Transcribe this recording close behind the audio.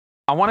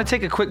I want to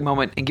take a quick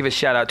moment and give a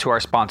shout out to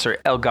our sponsor,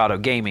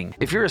 Elgato Gaming.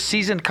 If you're a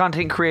seasoned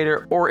content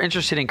creator or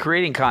interested in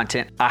creating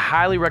content, I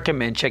highly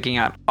recommend checking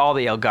out all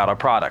the Elgato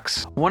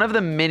products. One of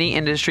the many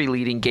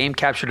industry-leading game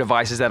capture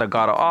devices that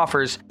Elgato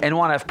offers, and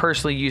one I've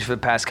personally used for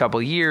the past couple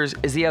of years,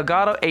 is the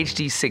Elgato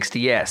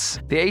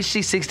HD60S. The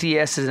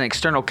HD60S is an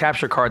external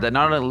capture card that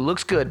not only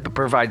looks good, but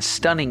provides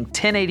stunning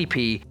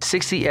 1080p,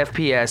 60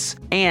 FPS,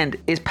 and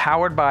is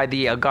powered by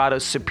the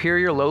Elgato's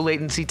superior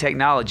low-latency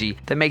technology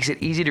that makes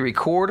it easy to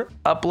record,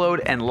 upload,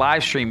 and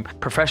live stream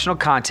professional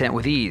content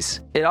with ease.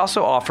 It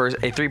also offers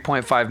a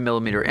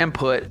 3.5mm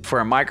input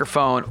for a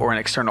microphone or an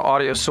external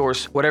audio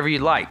source, whatever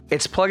you'd like.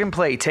 It's plug and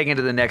play taken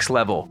to the next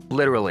level,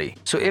 literally.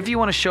 So if you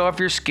want to show off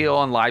your skill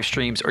on live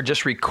streams or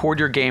just record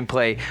your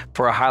gameplay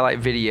for a highlight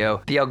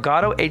video, the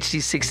Elgato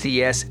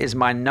HD60S is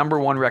my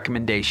 #1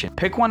 recommendation.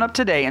 Pick one up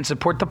today and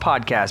support the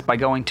podcast by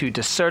going to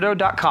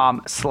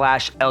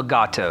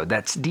Desserto.com/Elgato.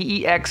 That's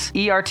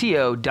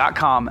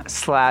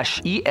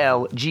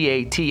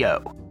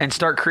DEXERTO.com/ELGATO. And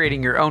start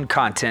creating your own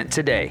content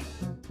today.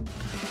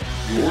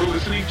 You're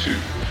listening to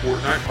the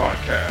Fortnite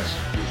Podcast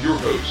with your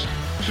host,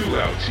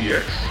 Falloutt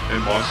TX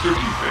and Monster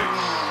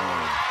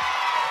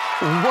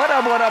T-Face. What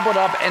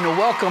up, and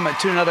welcome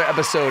to another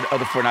episode of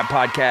the Fortnite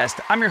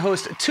Podcast. I'm your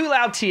host,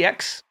 Falloutt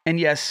TX, and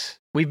yes,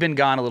 we've been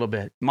gone a little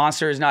bit.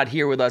 Monster is not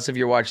here with us if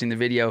you're watching the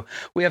video.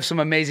 We have some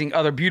amazing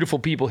other beautiful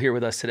people here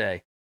with us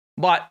today.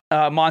 But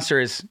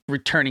Monster is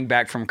returning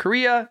back from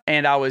Korea,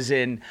 and I was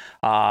in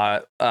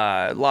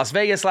Las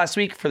Vegas last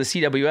week for the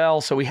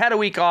CWL, so we had a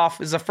week off.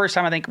 This is the first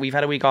time I think we've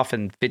had a week off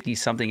in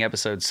 50-something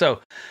episodes.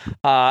 So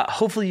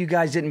hopefully you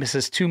guys didn't miss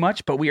us too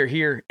much, but we are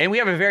here, and we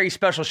have a very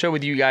special show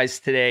with you guys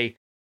today.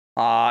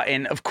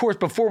 And of course,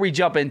 before we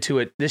jump into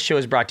it, this show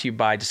is brought to you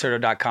by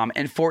Desserto.com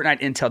and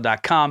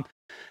FortniteIntel.com,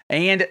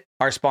 and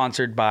are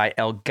sponsored by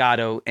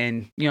Elgato.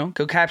 And,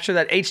 go capture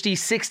that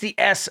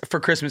HD60S for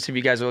Christmas if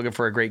you guys are looking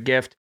for a great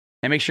gift.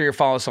 And make sure you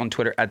follow us on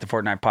Twitter at the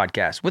Fortnite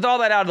Podcast. With all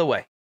that out of the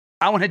way,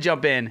 I want to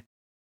jump in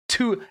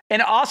to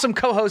an awesome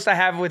co-host I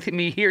have with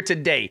me here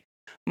today.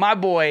 My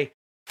boy,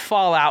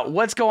 Falloutt.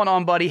 What's going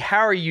on, buddy?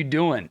 How are you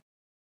doing?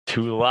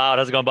 Too loud.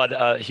 How's it going,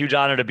 bud? Huge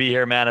honor to be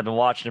here, man. I've been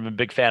watching. I've been a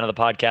big fan of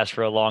the podcast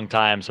for a long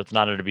time, so it's an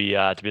honor to be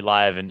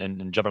live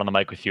and jumping on the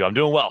mic with you. I'm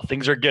doing well.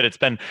 Things are good. It's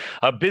been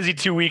a busy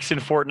 2 weeks in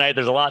Fortnite.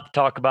 There's a lot to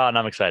talk about, and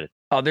I'm excited.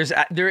 Oh,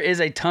 there is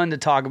a ton to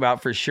talk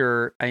about for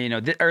sure.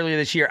 Earlier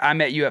this year, I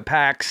met you at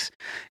PAX.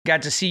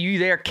 Got to see you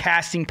there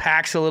casting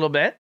PAX a little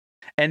bit.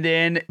 And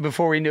then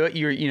before we knew it,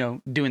 you were,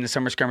 doing the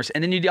summer skirmish.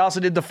 And then you also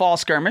did the fall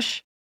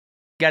skirmish.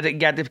 Got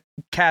to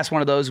cast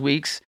one of those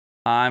weeks.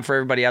 And for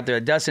everybody out there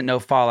that doesn't know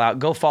Falloutt,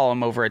 go follow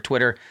him over at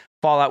Twitter.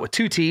 Falloutt with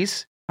 2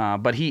 T's.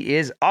 But he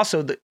is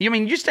also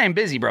you're staying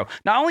busy, bro.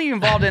 Not only are you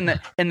involved in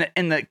the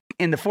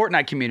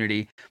Fortnite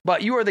community,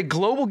 but you are the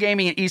global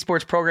gaming and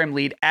esports program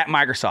lead at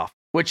Microsoft,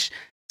 which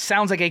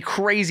sounds like a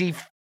crazy,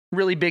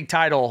 really big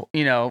title,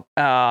 and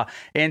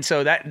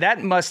so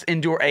that must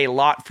endure a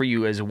lot for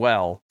you as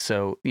well.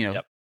 So,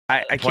 Yep.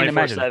 I can't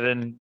imagine.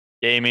 24/7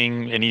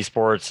 gaming and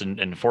esports and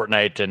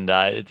Fortnite, and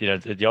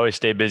you always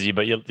stay busy,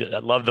 but I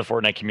love the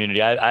Fortnite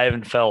community. I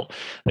haven't felt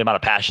the amount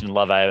of passion and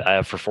love I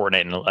have for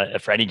Fortnite and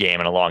for any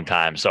game in a long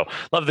time. So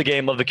love the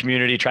game, love the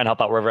community, try and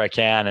help out wherever I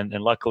can. And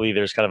luckily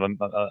there's kind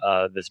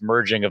of this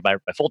merging of my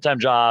full-time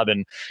job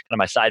and kind of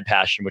my side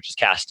passion, which is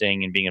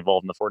casting and being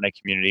involved in the Fortnite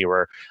community,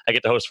 where I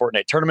get to host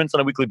Fortnite tournaments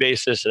on a weekly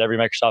basis at every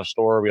Microsoft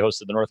store. We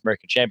hosted the North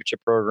American Championship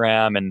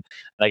program, and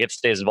I get to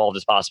stay as involved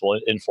as possible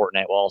in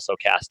Fortnite while also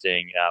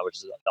casting, which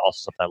is also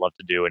something I love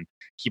to do and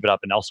keep it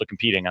up, and also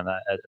competing at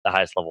the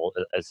highest level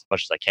as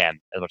much as I can,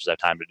 as much as I have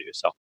time to do.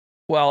 So,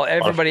 well,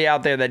 everybody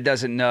out there that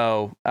doesn't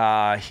know,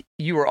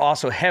 you were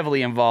also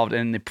heavily involved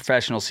in the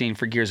professional scene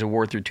for Gears of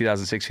War through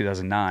 2006,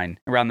 2009,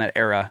 around that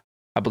era,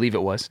 I believe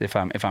it was, if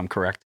I'm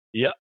correct.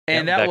 Yeah.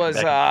 And that was,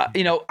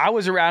 I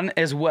was around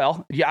as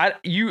well. Yeah,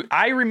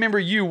 I remember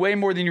you way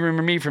more than you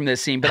remember me from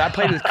this scene, but I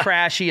played with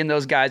Crashy and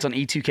those guys on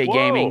E2K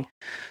Gaming.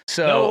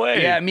 So, no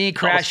way. Yeah, me,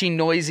 Crashy,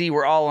 Noisy,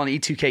 we're all on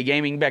E2K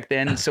Gaming back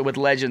then, so with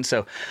Legends.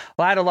 So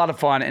I had a lot of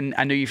fun, and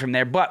I knew you from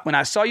there. But when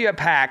I saw you at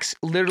PAX,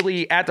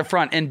 literally at the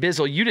front, and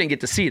Bizzle, you didn't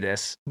get to see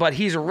this, but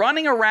he's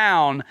running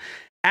around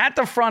at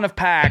the front of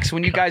PAX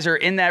when you guys are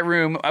in that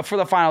room for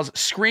the finals,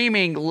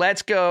 screaming,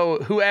 "Let's go!"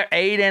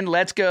 Aiden,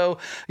 let's go!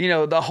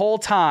 The whole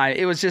time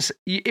it was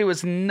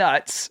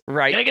nuts,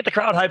 right? You gotta get the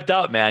crowd hyped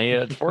up,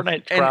 man. The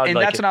Fortnite crowd, and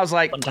that's when I was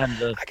like,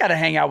 I gotta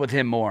hang out with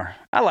him more.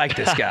 I like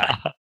this guy.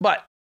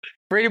 But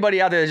for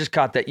anybody out there that just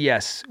caught that,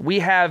 yes, we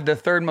have the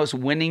third most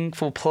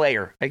winningful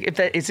player. Like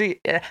I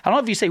don't know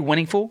if you say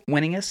winningful,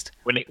 winningest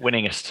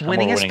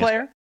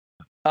player.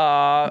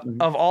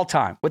 Of all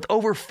time, with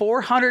over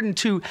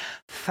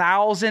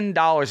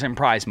 $402,000 in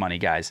prize money,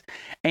 guys.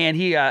 And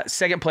he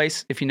second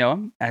place, if you know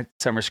him, at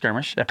Summer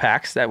Skirmish at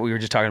PAX that we were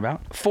just talking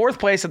about. Fourth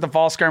place at the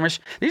Fall Skirmish.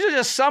 These are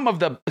just some of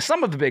the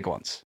big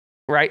ones,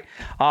 right?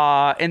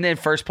 And then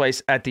first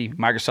place at the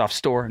Microsoft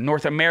Store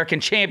North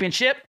American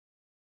Championship.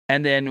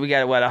 And then we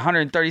got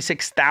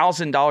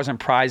 $136,000 in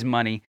prize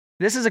money.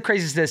 This is a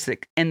crazy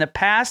statistic. In the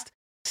past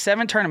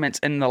 7 tournaments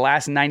in the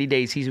last 90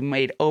 days. He's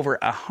made over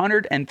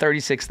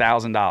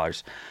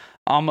 $136,000,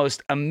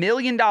 almost $1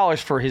 million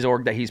for his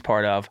org that he's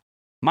part of.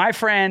 My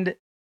friend,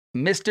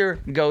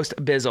 Mr. Ghost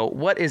Bizzle,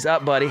 what is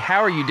up, buddy?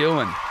 How are you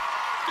doing?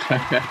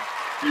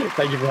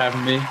 Thank you for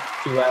having me.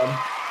 Too loud.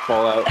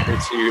 Fallout. Good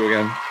to see you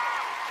again.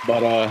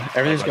 But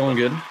everything's going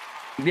good.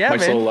 Yeah,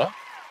 Mike's man. a little low.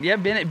 Yeah,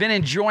 been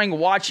enjoying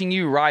watching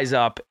you rise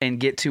up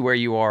and get to where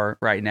you are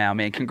right now,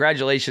 man.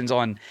 Congratulations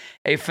on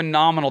a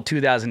phenomenal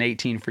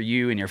 2018 for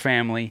you and your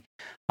family,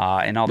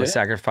 and all the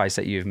sacrifice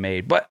that you've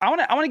made. But I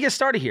want to get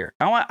started here.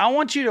 I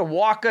want you to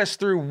walk us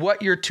through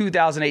what your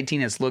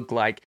 2018 has looked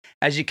like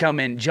as you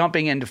come in,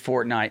 jumping into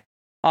Fortnite.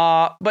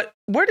 But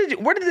where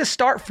did this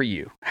start for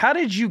you? How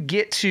did you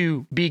get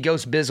to be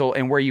Ghost Bizzle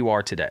and where you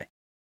are today?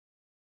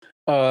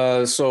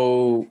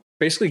 So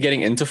basically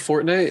getting into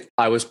Fortnite,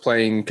 I was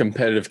playing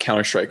competitive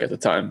Counter-Strike at the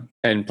time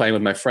and playing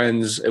with my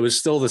friends. It was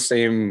still the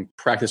same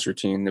practice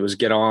routine. It was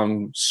get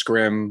on,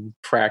 scrim,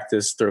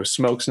 practice, throw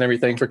smokes and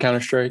everything for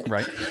Counter-Strike.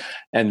 Right.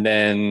 And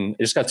then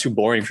it just got too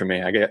boring for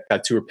me. I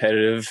got too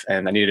repetitive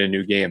and I needed a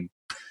new game.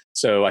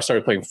 So I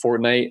started playing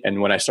Fortnite.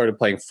 And when I started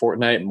playing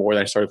Fortnite more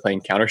than I started playing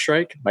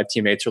Counter-Strike, my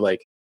teammates were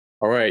like,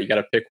 all right, you got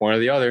to pick one or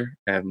the other.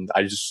 And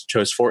I just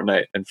chose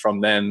Fortnite. And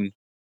from then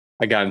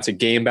I got into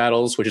game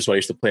battles, which is what I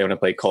used to play when I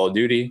played Call of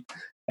Duty.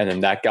 And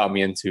then that got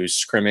me into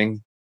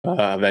scrimming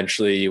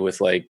eventually with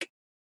like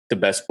the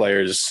best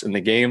players in the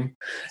game.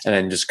 And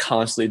then just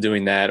constantly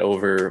doing that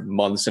over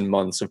months and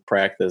months of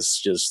practice,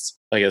 just,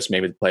 I guess,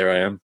 maybe the player I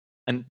am.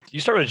 And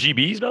you started with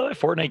GBs, by the way,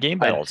 Fortnite game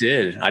battles. I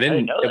did. I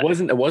didn't know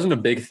that. It wasn't a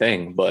big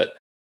thing, but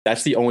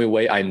that's the only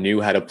way I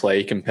knew how to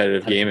play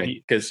competitive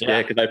gaming. Because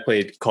I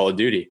played Call of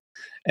Duty.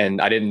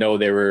 And I didn't know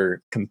there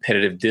were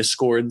competitive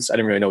Discords. I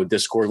didn't really know what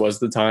Discord was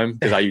at the time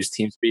because I used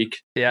TeamSpeak.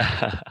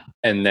 Yeah.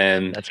 And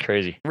then that's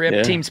crazy.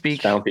 RIP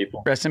TeamSpeak. Found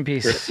people. Rest in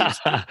peace.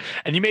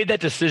 And you made that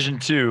decision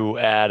too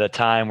at a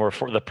time where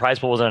the prize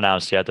pool wasn't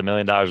announced yet. The $1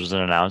 million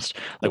wasn't announced.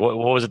 Like, what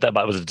was it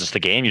about? Was it just the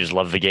game? You just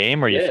loved the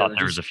game, or you thought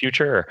there was a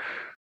future? Or?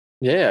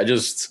 Yeah, I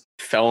just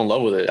fell in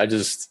love with it.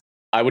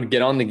 I would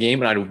get on the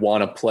game and I'd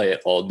want to play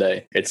it all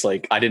day. It's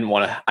like I didn't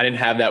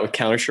have that with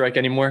Counter-Strike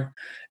anymore.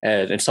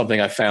 And it's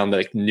something I found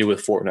that new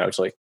with Fortnite. It's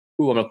like,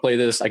 ooh, I'm going to play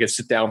this. I could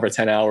sit down for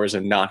 10 hours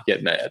and not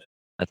get mad.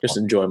 Just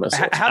enjoy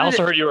myself. I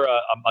also heard you were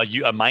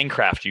a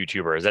Minecraft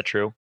YouTuber. Is that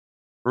true?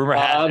 Rumor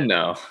has it.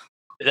 No.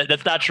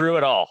 That's not true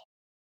at all.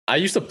 I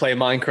used to play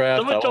Minecraft.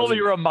 Someone told me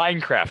you were a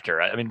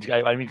Minecrafter.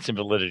 I mean some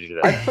validity to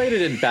that. I played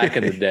it back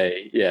in the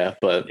day, yeah.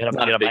 But you had a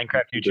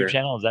Minecraft YouTube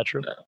channel? Is that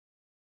true? No.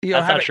 You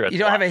don't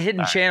have a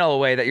hidden channel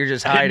away that you're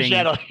just hiding,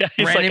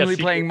 randomly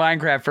playing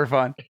Minecraft for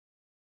fun.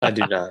 I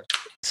do not.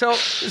 So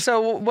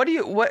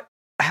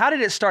how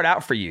did it start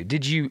out for you?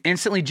 Did you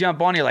instantly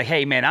jump on? You're like,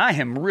 hey man, I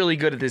am really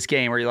good at this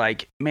game. Or you're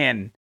like,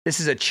 man, this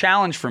is a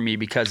challenge for me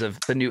because of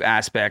the new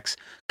aspects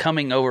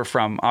coming over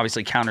from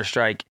obviously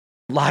Counter-Strike,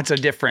 lots of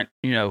different,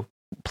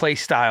 play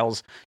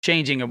styles,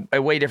 changing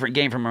a way different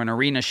game from an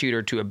arena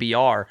shooter to a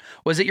BR.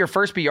 Was it your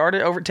first BR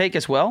to overtake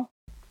as well?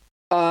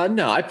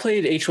 No, I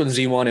played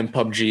H1Z1 and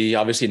PUBG,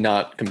 obviously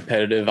not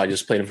competitive. I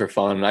just played them for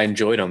fun. I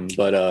enjoyed them.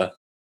 But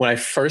when I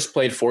first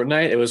played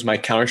Fortnite, it was my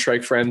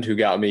Counter-Strike friend who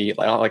got me,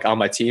 like on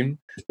my team,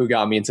 who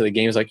got me into the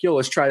game. He was like, yo,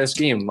 let's try this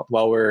game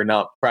while we're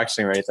not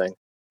practicing or anything.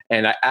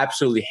 And I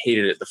absolutely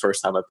hated it the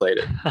first time I played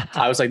it.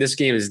 I was like, this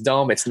game is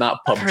dumb. It's not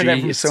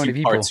PUBG. It's too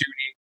cartoony.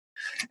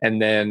 And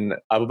then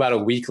about a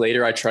week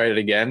later, I tried it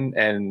again,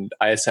 and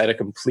I just had a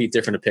complete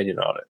different opinion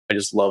on it. I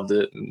just loved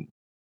it and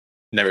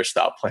never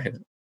stopped playing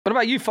it. What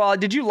about you,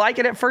 Falloutt? Did you like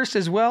it at first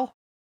as well?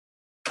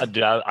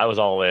 I was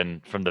all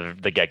in from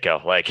the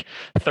get-go. Like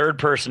third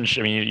person,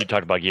 you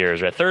talked about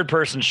Gears, right? Third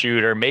person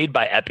shooter made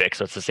by Epic,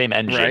 so it's the same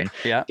engine, right,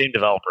 yeah. Same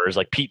developers.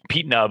 Like Pete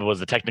Nubb was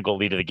the technical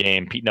lead of the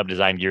game. Pete Nubb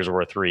designed Gears of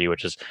War 3,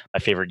 which is my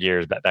favorite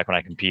Gears back when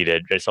I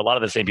competed. So a lot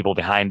of the same people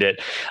behind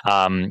it.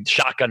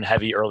 Shotgun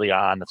heavy early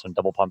on. That's when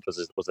double pump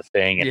was a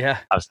thing. And yeah.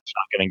 I was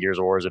shotgunning Gears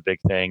of War is a big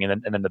thing.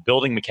 And then the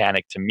building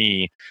mechanic to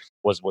me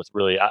was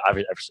really,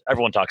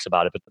 everyone talks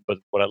about it, but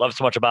what I loved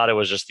so much about it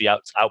was just the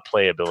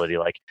outplay ability.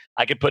 Like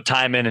I could put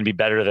time in and be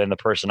better than the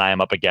person I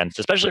am up against,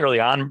 especially early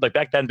on. Like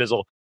back then, Bizzle,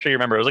 I'm sure you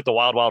remember, it was like the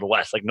wild, wild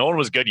west. Like no one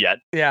was good yet.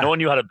 Yeah. No one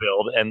knew how to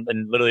build. And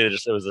literally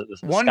it was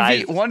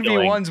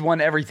 1v1s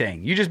won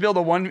everything. You just build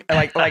a one,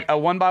 like a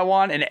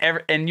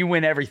 1x1 and you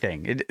win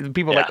everything.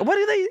 People are like,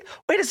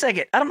 wait a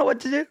second. I don't know what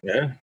to do.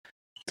 Yeah.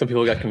 Some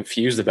people got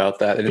confused about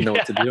that. They didn't know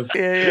what to do.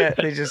 Yeah.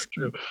 They just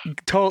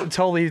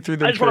totally threw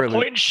them. I just want to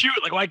point and shoot.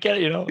 Like, why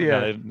can't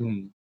Yeah.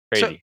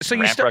 Crazy. So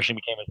you rushing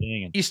became a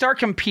thing. You start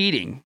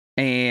competing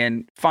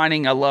and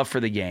finding a love for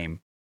the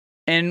game.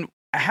 And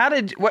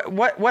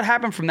what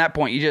happened from that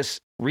point? You just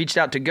reached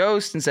out to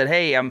Ghost and said,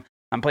 "Hey, I'm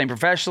playing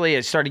professionally."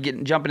 I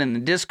started jumping in the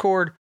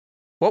Discord.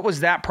 What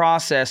was that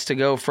process to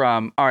go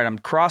from, all right, I'm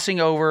crossing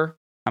over,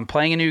 I'm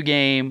playing a new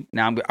game,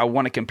 now I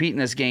want to compete in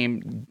this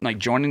game, like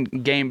joining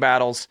game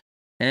battles,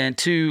 and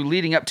to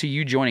leading up to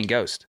you joining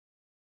Ghost?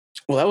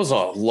 Well, that was a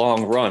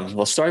long run.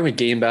 Well, starting with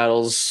game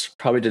battles,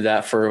 probably did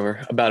that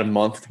for about a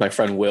month with my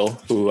friend Will,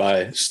 who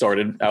I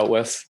started out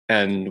with.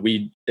 And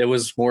it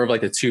was more of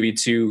like the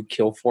 2v2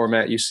 kill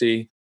format you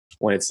see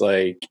when it's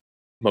like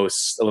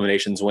most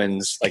eliminations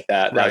wins like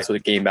that. Right. That's what the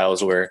game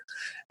battles were.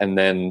 And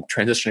then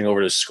transitioning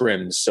over to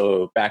scrims.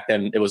 So back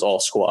then it was all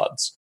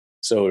squads.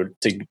 So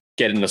to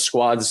get in the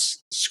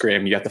squads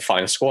scrim, you have to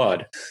find a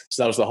squad.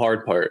 So that was the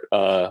hard part.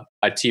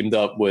 I teamed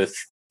up with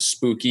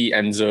Spooky,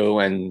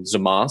 Enzo, and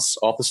Zamas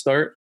off the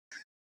start.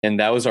 And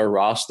that was our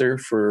roster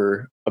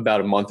for about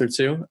a month or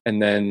two.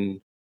 And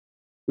then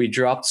we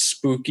dropped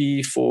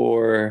Spooky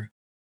for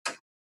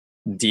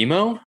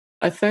Demo,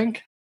 I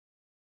think.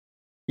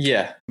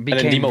 Yeah. Became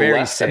and then Demo very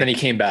left, sick. and then he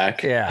came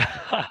back.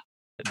 Yeah.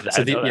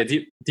 So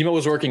Demo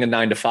was working a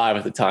 9 to 5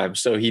 at the time.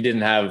 So he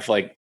didn't have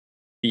like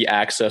the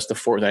access to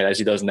Fortnite as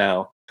he does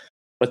now.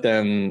 But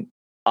then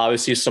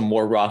obviously some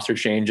more roster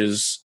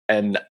changes.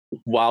 And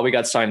while we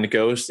got signed to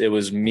Ghost, it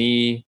was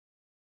me,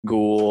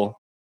 Ghoul,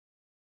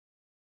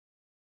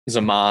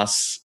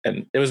 Zamas,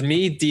 and it was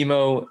me,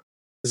 Demo,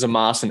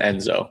 Zamas, and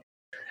Enzo.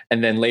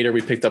 And then later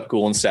we picked up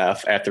Ghoul and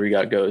Saf after we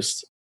got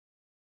Ghost.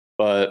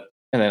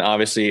 And then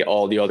obviously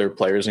all the other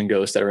players in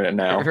Ghost that are in it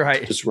now.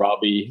 Right. Just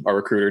Robbie, our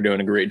recruiter,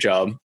 doing a great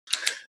job.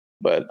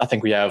 But I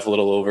think we have a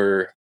little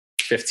over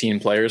 15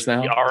 players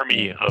now. The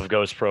army of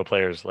Ghost Pro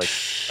players,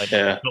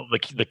 yeah.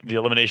 The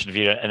elimination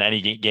feed in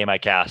any game I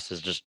cast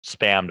is just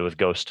spammed with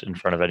Ghost in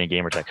front of any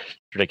gamer tag.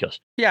 It's ridiculous.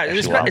 Yeah,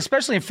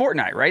 especially in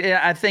Fortnite, right? And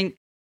I think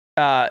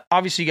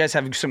obviously you guys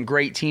have some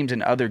great teams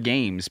in other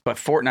games, but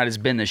Fortnite has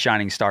been the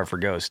shining star for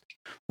Ghost.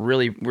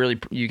 Really, really,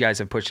 you guys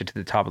have pushed it to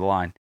the top of the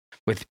line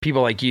with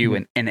people like you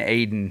and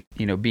Aiden,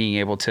 being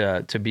able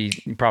to be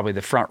probably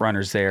the front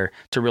runners there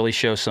to really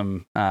show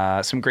some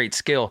great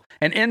skill.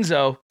 And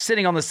Enzo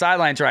sitting on the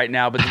sidelines right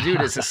now, but the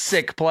dude is a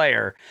sick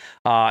player.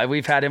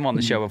 We've had him on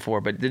the show before,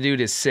 but the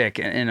dude is sick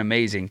and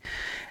amazing.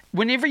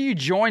 Whenever you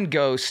joined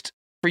Ghost,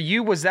 for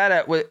you, was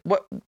that what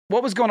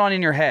was going on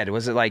in your head?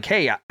 Was it like,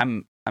 hey,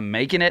 I'm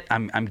making it.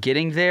 I'm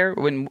getting there.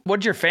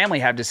 What did your family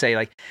have to say?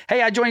 Like,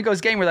 hey, I joined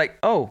Ghost Game. We're like,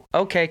 oh,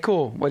 okay,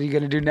 cool. What are you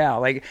going to do now?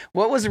 Like,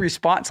 what was the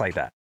response like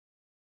that?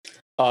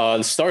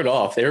 To start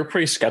off, they were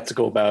pretty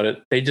skeptical about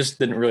it. They just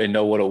didn't really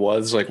know what it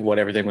was, like what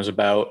everything was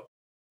about.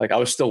 Like I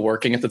was still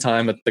working at the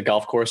time at the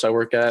golf course I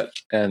work at.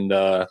 And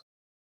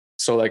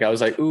so like I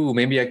was like, ooh,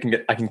 maybe I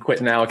can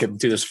quit now. I can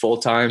do this full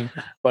time.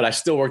 But I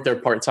still worked there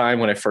part time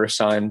when I first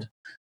signed.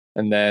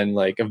 And then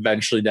like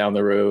eventually down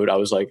the road, I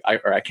was like,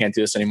 I can't do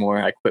this anymore.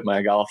 I quit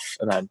my golf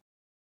and I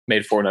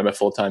made Fortnite my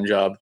full-time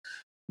job.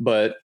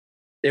 But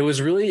it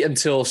was really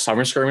until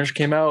Summer Skirmish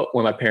came out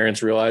when my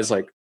parents realized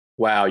like,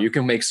 wow, you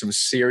can make some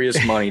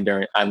serious money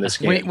on this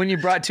game. When you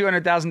brought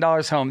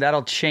 $200,000 home,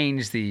 that'll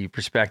change the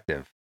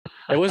perspective.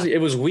 It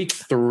was week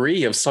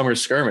 3 of Summer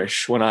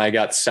Skirmish when I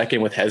got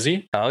second with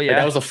Hezi. Oh yeah,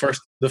 like, that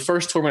was the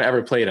first tournament I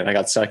ever played in. I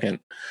got second,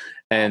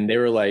 and they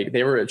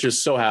were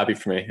just so happy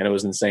for me, and it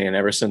was insane.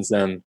 Ever since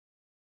then,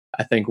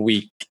 I think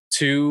week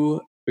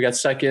 2 we got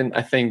second.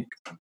 I think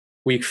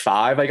week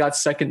 5 I got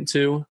second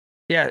too.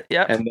 Yeah.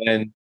 And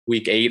then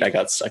week 8 I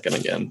got second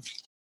again.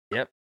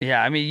 Yep.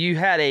 Yeah, I mean, you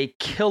had a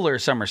killer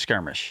Summer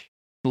Skirmish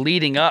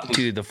leading up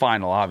to the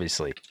final,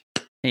 obviously,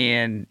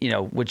 and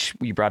which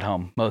you brought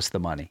home most of the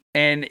money,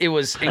 and it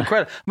was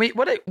incredible. I mean,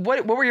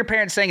 what were your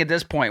parents saying at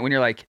this point when you're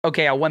like,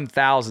 okay, I won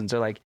thousands? They're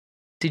like,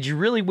 did you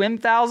really win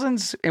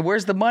thousands? And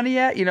where's the money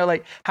at?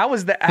 Like, how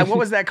was that? What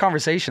was that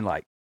conversation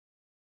like?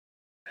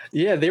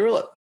 Yeah, they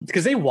were,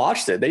 because they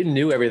watched it. They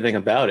knew everything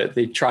about it.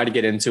 They tried to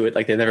get into it.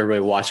 Like they never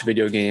really watched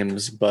video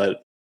games,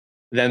 but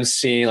them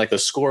seeing like the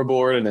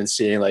scoreboard and then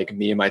seeing like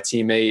me and my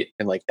teammate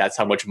and like that's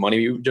how much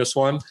money we just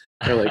won.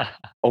 They're like,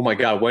 oh my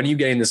God, when are you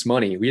getting this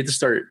money? We had to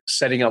start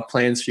setting up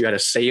plans for you how to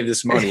save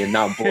this money and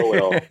not blow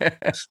it all.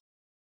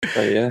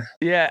 But yeah.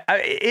 Yeah.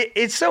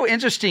 It's so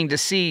interesting to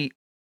see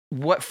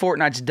what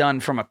Fortnite's done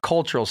from a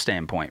cultural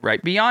standpoint,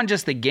 right? Beyond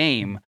just the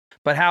game,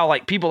 but how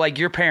like people like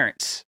your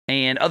parents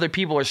and other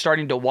people are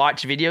starting to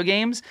watch video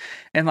games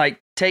and like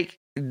take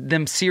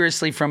them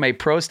seriously from a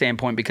pro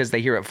standpoint because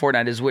they hear what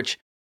Fortnite is, which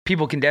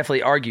people can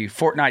definitely argue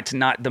Fortnite's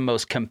not the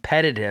most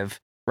competitive,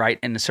 right,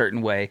 in a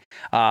certain way,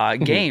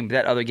 game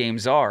that other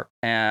games are.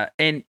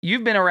 And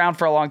you've been around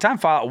for a long time,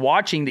 Falloutt,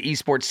 watching the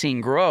esports scene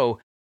grow.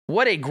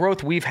 What a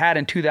growth we've had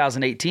in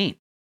 2018.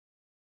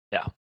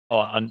 Yeah.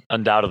 Oh,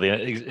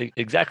 undoubtedly.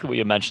 Exactly what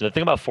you mentioned. The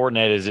thing about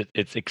Fortnite is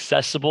it's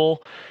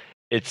accessible.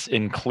 It's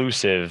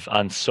inclusive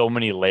on so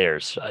many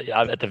layers.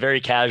 At the very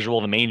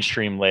casual, the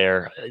mainstream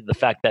layer, the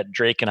fact that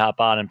Drake can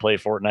hop on and play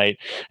Fortnite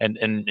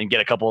and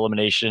get a couple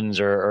eliminations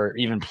or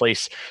even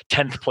place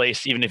 10th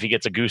place, even if he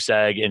gets a goose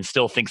egg and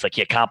still thinks like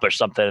he accomplished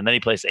something. And then he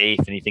plays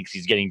 8th and he thinks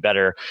he's getting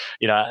better,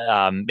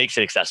 makes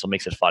it accessible,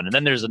 makes it fun. And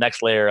then there's the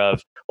next layer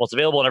of, well, it's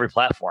available on every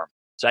platform.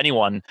 So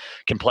anyone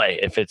can play.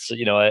 If it's, a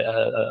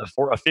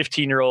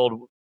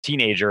 15-year-old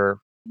teenager,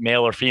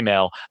 male or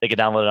female, they can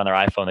download it on their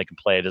iPhone. They can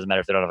play. It doesn't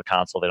matter if they don't have a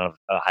console. They don't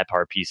have a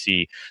high-powered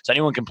PC. So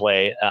anyone can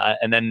play.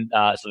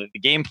 So the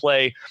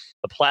gameplay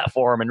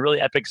platform and really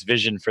Epic's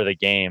vision for the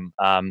game.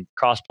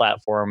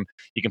 Cross-platform,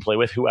 you can play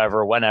with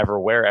whoever, whenever,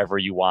 wherever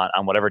you want,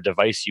 on whatever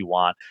device you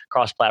want.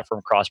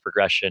 Cross-platform,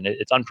 cross-progression.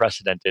 It's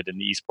unprecedented in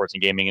the esports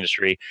and gaming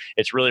industry.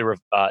 It's really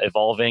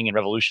evolving and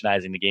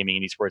revolutionizing the gaming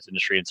and esports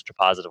industry in such a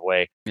positive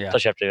way. Yeah.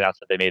 Especially after the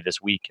announcement they made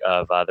this week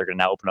of they're going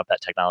to now open up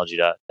that technology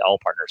to all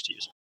partners to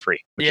use free,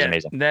 which is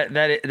amazing.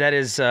 That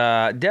is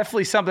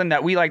definitely something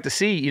that we like to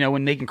see,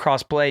 when they can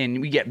cross play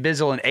and we get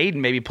Bizzle and Aiden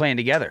maybe playing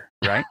together,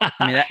 right? I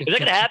mean, is that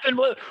going to happen?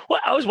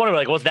 What I was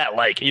wondering, what's that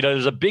like?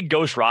 There's a big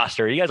Ghost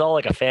roster. Are you guys all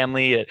like a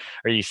family,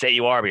 or you say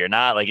you are, but you're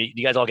not? Like,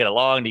 you guys all get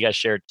along? Do you guys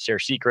share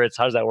secrets?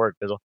 How does that work,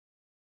 Bizzle?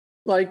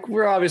 Like,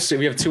 we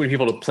have too many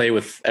people to play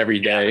with every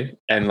day,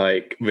 and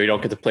like we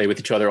don't get to play with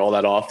each other all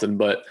that often.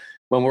 But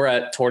when we're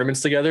at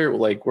tournaments together,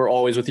 like we're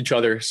always with each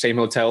other, same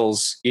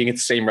hotels, eating at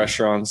the same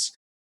restaurants,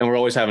 and we're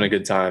always having a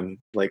good time.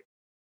 Like,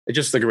 it's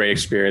just a great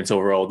experience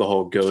overall, the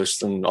whole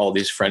Ghost and all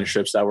these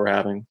friendships that we're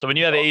having. So when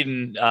you have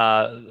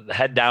Aiden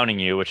head downing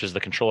you, which is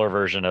the controller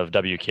version of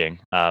W King,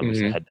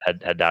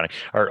 head downing,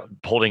 or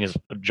holding his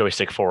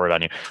joystick forward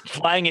on you,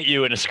 flying at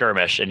you in a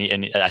skirmish,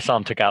 and I saw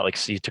him took out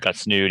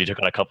Snood, he took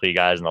out a couple of you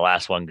guys in the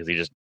last one because he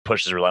just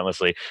pushes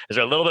relentlessly. Is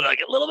there a little bit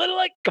of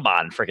like, come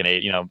on, freaking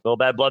Aiden, a little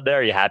bad blood there?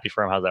 Are you happy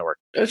for him? How's that work?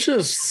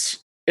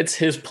 It's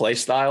his play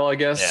style, I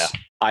guess. Yeah.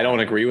 I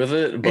don't agree with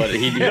it, but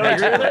he don't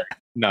agree with it?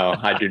 No,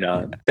 I do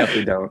not.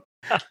 Definitely don't.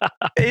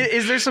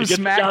 Is there some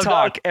smack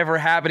talk ever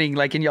happening,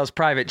 like in y'all's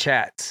private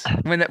chats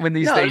when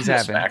these things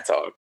happen? Smack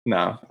talk.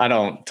 No, I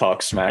don't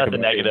talk smack. Not the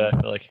negative.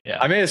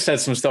 I may have said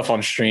some stuff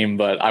on stream,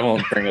 but I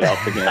won't bring it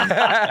up again.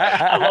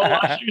 I love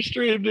watching your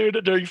stream,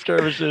 dude, during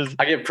skirmishes.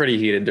 I get pretty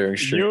heated during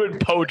stream. You and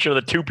Poach are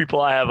the two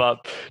people I have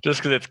up just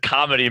because it's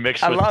comedy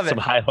mixed with some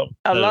high level.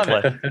 I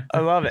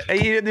love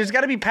it. There's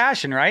got to be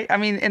passion, right? I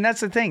mean, and that's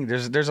the thing.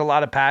 There's a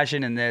lot of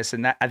passion in this,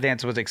 and I think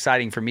that's what's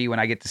exciting for me when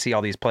I get to see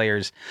all these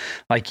players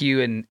like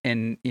you,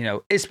 and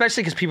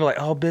especially because people are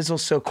like, oh,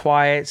 Bizzle's so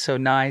quiet, so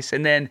nice,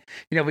 and then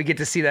we get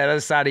to see that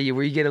other side of you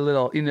where you get a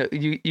little.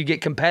 You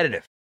get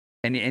competitive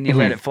and you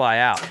let it fly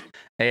out.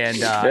 And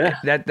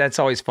that's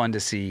always fun to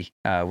see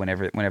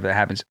whenever that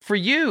happens. For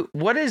you,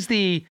 what is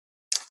the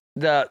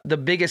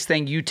biggest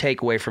thing you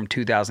take away from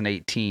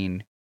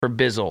 2018 for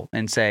Bizzle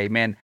and say,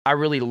 man, I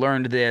really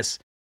learned this.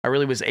 I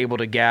really was able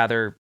to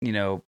gather,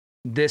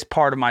 this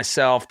part of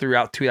myself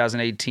throughout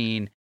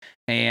 2018.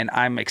 And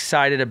I'm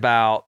excited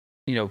about,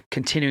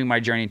 continuing my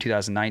journey in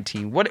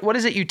 2019. What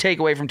is it you take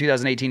away from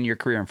 2018 in your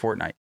career in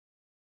Fortnite?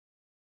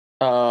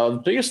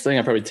 The biggest thing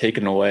I've probably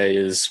taken away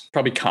is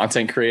probably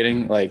content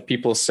creating. Like,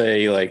 people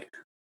say like,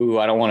 ooh,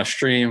 I don't want to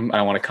stream, I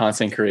don't want to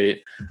content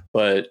create.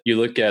 But you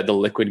look at the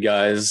Liquid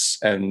guys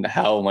and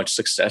how much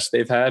success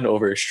they've had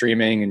over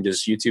streaming and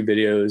just YouTube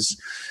videos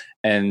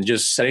and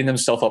just setting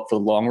themselves up for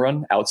the long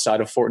run outside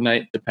of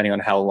Fortnite, depending on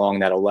how long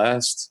that'll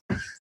last.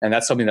 And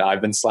that's something that I've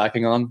been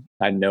slacking on.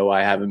 I know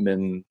I haven't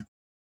been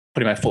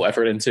putting my full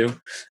effort into,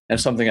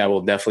 and something I will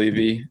definitely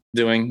be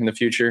doing in the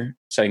future,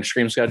 setting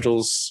stream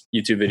schedules,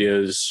 YouTube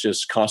videos,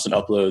 just constant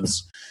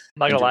uploads. I'm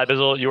not gonna lie,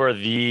 Bizzle, you are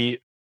the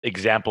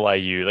example I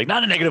use, like,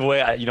 not in a negative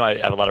way. I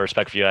have a lot of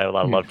respect for you. I have a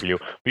lot of love for you,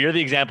 but you're the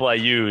example I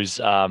use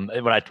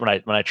when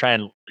I try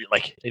and,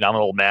 like, I'm an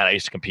old man. I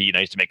used to compete and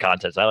I used to make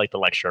content. So I like to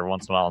lecture every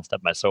once in a while and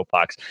step in my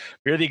soapbox.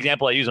 But you're the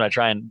example I use when I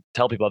try and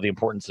tell people the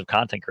importance of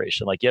content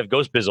creation. Like, you have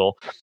Ghost Bizzle,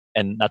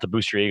 and not to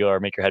boost your ego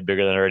or make your head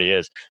bigger than it already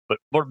is, but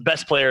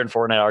best player in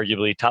Fortnite,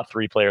 arguably top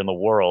 3 player in the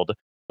world.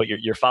 But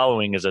your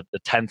following is a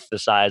 10th the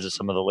size of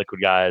some of the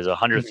Liquid guys,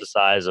 100th the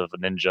size of a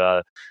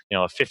Ninja, a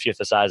 50th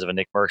the size of a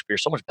Nick Merckx. But you're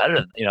so much better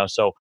than,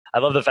 so I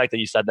love the fact that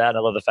you said that. I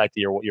love the fact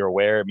that you're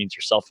aware. It means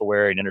you're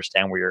self-aware and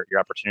understand where your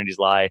opportunities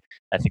lie.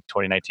 I think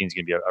 2019 is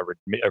going to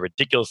be a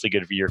ridiculously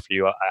good year for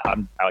you. I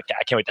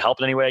can't wait to help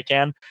in any way I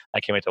can.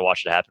 I can't wait to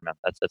watch it happen, man.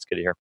 That's good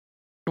to hear.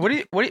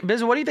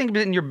 Bizzle, what do you think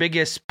has been your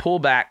biggest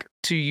pullback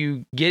to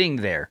you getting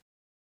there?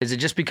 Is it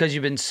just because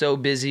you've been so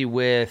busy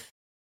with,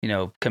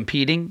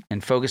 competing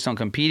and focused on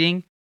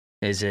competing?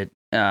 Is it,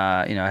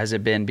 has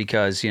it been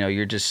because,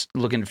 you're just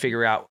looking to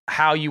figure out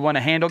how you want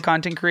to handle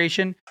content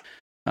creation?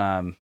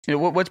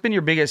 What's been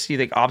your biggest, you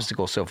think,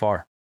 obstacle so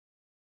far?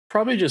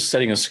 Probably just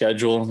setting a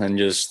schedule and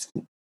just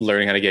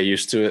learning how to get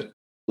used to it.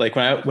 Like,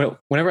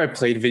 whenever I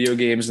played video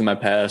games in my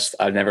past,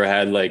 I've never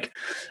had like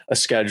a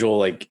schedule,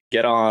 like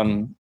get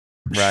on,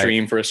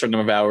 stream for a certain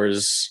number of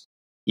hours,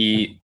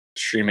 eat,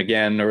 stream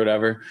again, or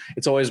whatever.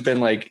 It's always been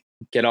like,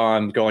 get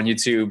on, go on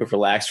YouTube,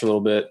 relax for a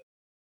little bit,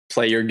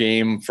 play your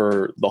game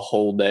for the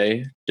whole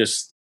day,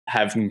 just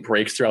having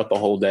breaks throughout the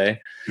whole day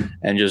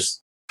and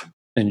just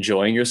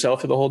enjoying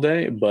yourself for the whole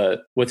day.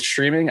 But with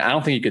streaming, I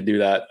don't think you could do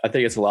that. I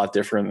think it's a lot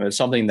different. It's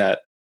something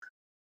that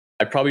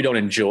I probably don't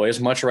enjoy as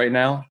much right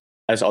now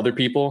as other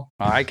people.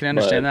 I can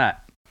understand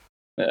that.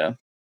 Yeah.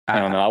 I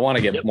don't know. I want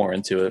to get more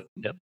into it.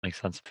 Yep. Makes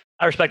sense.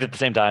 I respect it at the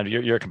same time.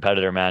 You're a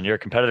competitor, man. You're a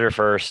competitor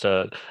first,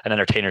 an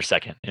entertainer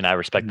second. And I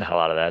respect the hell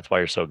out of that. That's why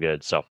you're so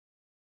good. So,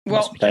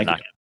 well,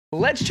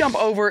 let's jump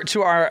over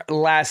to our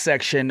last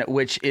section,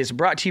 which is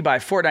brought to you by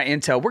Fortnite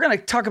Intel. We're going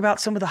to talk about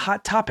some of the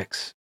hot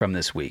topics from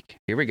this week.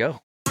 Here we go.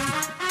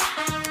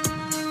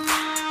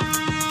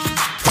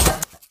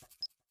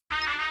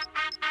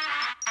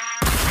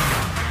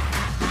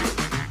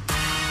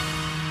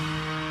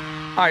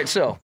 All right,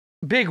 so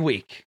big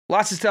week.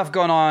 Lots of stuff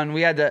going on.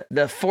 We had the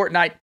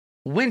Fortnite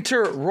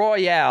Winter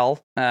Royale,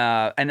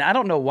 and I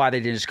don't know why they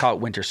didn't just call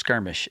it Winter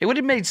Skirmish. It would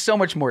have made so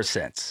much more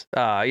sense,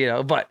 but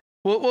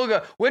we'll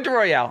go. Winter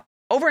Royale.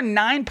 Over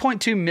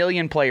 9.2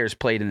 million players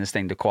played in this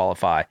thing to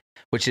qualify,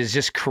 which is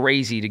just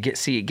crazy to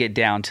see it get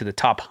down to the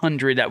top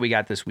 100 that we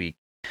got this week.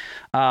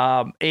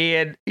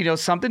 And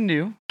something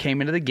new came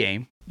into the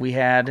game. We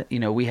had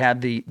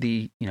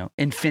the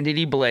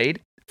Infinity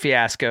Blade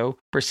fiasco,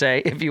 per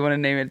se, if you want to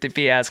name it the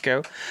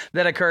fiasco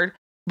that occurred.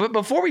 But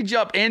before we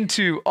jump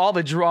into all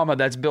the drama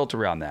that's built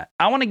around that,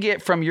 I want to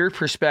get from your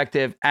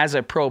perspective as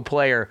a pro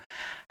player,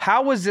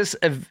 how was this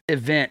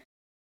event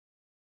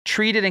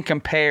treated and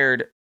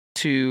compared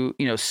to,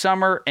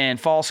 summer and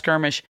fall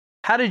skirmish?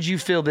 How did you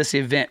feel this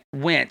event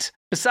went?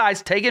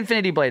 Besides take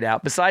Infinity Blade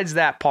out, besides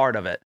that part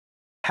of it,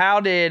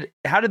 how did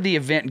the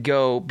event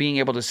go, being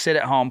able to sit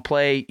at home,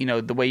 play,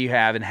 the way you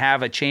have, and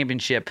have a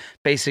championship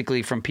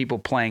basically from people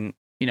playing,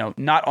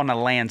 not on a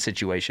LAN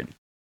situation?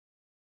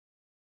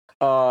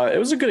 It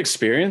was a good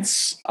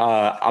experience.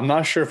 I'm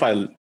not sure if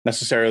I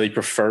necessarily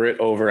prefer it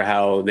over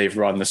how they've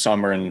run the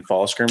summer and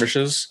fall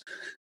skirmishes.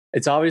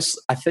 It's obvious.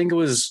 I think it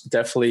was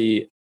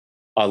definitely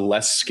a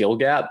less skill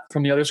gap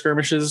from the other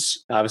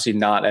skirmishes. Obviously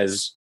not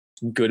as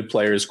good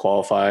players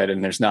qualified,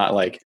 and there's not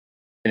like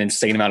an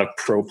insane amount of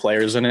pro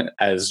players in it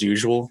as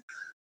usual,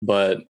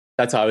 but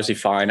that's obviously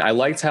fine. I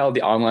liked how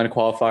the online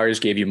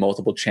qualifiers gave you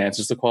multiple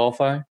chances to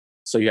qualify.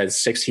 So you had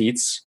 6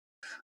 heats,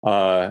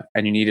 and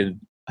you needed,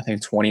 I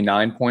think,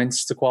 29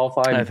 points to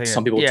qualify.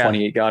 Some people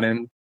 28 got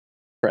in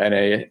for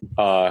NA.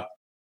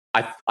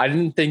 I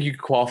didn't think you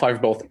could qualify for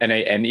both NA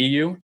and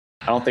EU.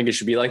 I don't think it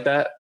should be like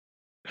that.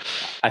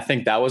 I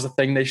think that was a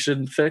thing they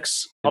should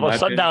fix. Although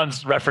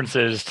Sundown's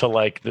references to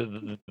like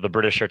the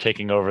British are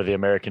taking over the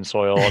American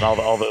soil and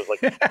all those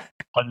like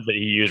puns that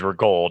he used were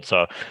gold.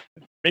 So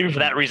maybe for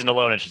that reason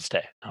alone, it should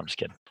stay. I'm just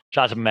kidding.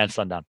 Shout out to my man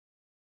Sundown.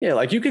 Yeah,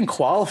 like you can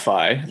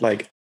qualify.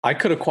 Like I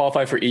could have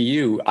qualified for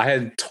EU. I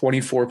had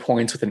 24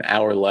 points with an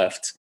hour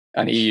left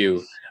on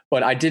EU,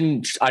 but I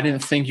didn't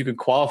think you could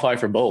qualify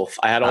for both.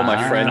 I had all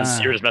my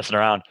friends. You're just messing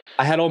around.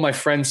 I had all my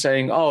friends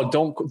saying, "Oh,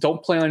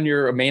 don't play on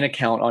your main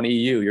account on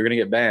EU. You're gonna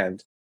get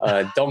banned.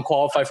 Don't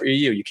qualify for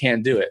EU. You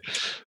can't do it."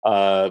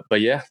 But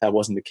yeah, that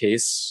wasn't the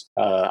case.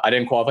 I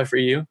didn't qualify for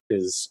EU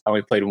because I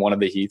only played one of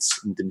the heats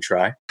and didn't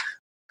try.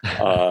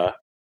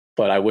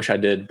 But I wish I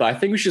did. But I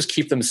think we should just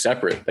keep them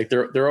separate. Like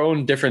their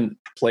own different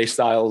play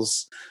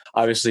styles.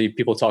 Obviously,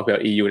 people talk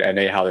about EU and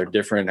NA, how they're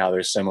different, how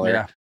they're similar.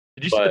 Yeah.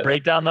 Did you see the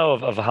breakdown though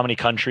of how many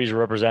countries were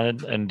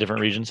represented in different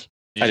regions?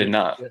 I did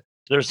not.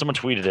 There's someone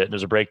tweeted it.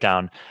 There's a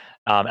breakdown.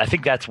 I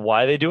think that's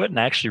why they do it, and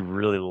I actually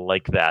really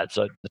like that.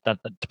 So not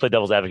to play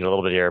devil's advocate a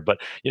little bit here,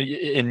 but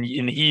in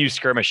the EU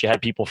skirmish, you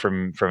had people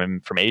from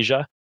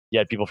Asia, you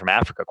had people from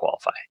Africa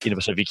qualify.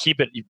 So if you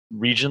keep it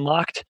region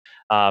locked,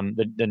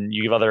 then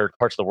you give other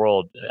parts of the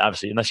world,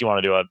 obviously, unless you want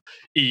to do a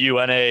EU,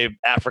 NA,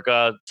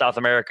 Africa, South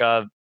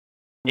America,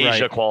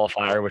 Asia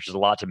qualifier, which is a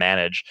lot to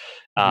manage.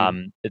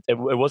 It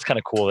was kind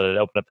of cool that it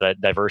opened up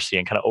that diversity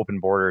and kind of open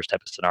borders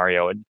type of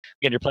scenario. And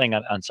again, you're playing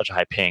on such a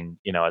high ping,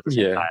 at the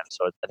same time.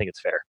 So I think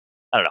it's fair.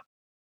 I don't know.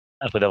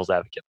 I play devil's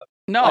advocate. But.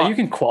 No, you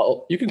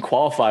can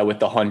qualify with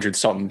the 100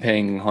 something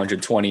ping,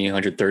 120,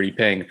 130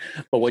 ping.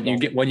 But when you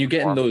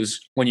get in those,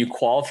 when you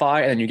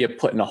qualify and you get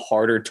put in a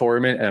harder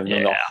tournament and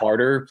a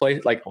harder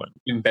play, like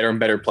even better and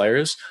better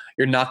players,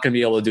 you're not going to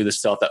be able to do the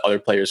stuff that other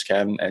players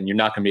can, and you're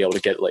not going to be able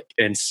to get like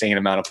an insane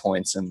amount of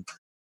points in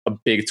a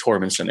big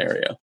tournament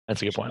scenario.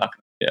 That's a good point.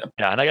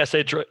 Yeah. And I gotta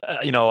say,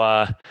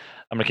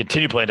 I'm going to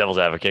continue playing devil's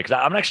advocate because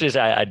I'm actually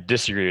say I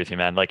disagree with you,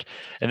 man. Like,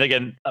 and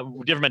again,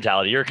 different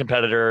mentality. You're a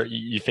competitor.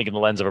 You think in the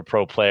lens of a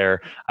pro player.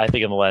 I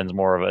think in the lens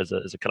more of as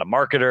a kind of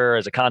marketer,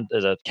 as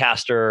a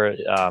caster,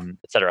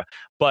 etc.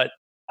 But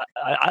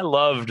I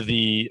loved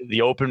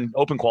the open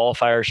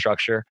qualifier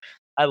structure.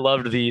 I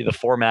loved the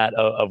format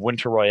of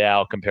Winter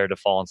Royale compared to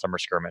Fall and Summer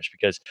Skirmish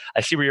because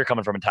I see where you're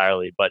coming from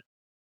entirely. But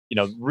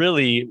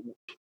really.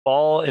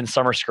 Fall and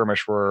Summer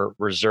Skirmish were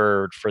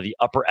reserved for the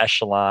upper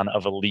echelon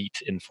of elite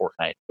in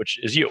Fortnite, which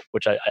is you,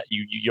 which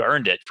you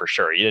earned it for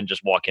sure. You didn't just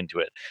walk into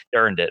it. You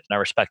earned it, and I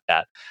respect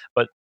that.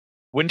 But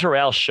Winter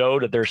Royale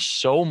showed that there's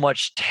so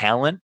much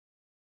talent,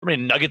 so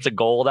many nuggets of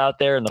gold out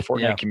there in the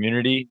Fortnite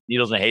community,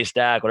 needles in a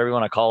haystack, whatever you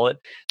want to call it,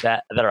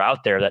 that are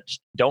out there that just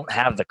don't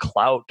have the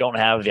clout, don't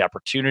have the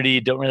opportunity,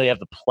 don't really have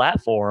the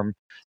platform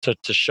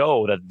to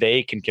show that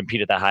they can compete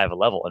at that high of a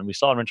level. And we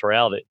saw in Winter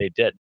Royale that they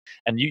did.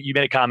 And you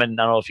made a comment.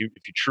 I don't know if you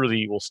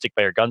truly will stick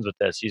by your guns with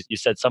this. You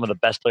said some of the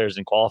best players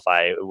didn't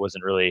qualify. It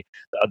wasn't really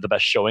the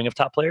best showing of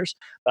top players.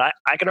 But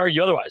I can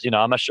argue otherwise.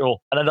 I'm not sure.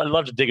 And I'd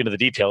love to dig into the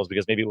details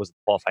because maybe it was the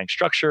qualifying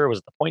structure, was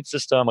it the point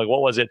system? Like,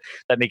 what was it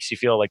that makes you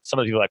feel like some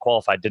of the people that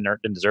qualified didn't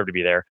deserve to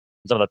be there?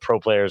 And some of the pro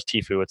players,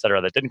 Tfue, et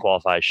cetera, that didn't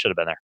qualify should have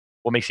been there.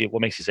 What makes you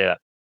say that?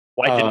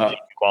 Why didn't they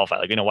qualify?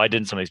 Like, why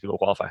didn't some of these people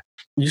qualify?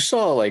 You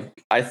saw,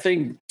 like, I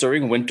think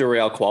during Winter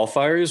Royale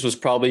qualifiers was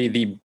probably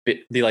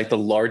the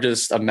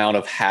largest amount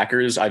of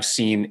hackers I've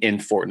seen in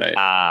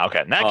Fortnite.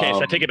 Okay. In that case,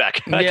 I take it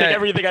back. I take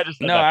everything I just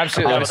said. No,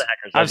 absolutely.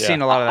 I've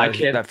seen a lot of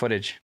that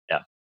footage.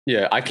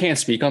 Yeah, I can't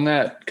speak on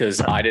that because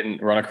I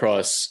didn't run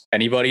across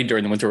anybody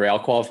during the Winter Royale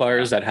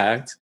qualifiers that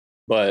hacked,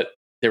 but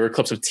there were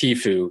clips of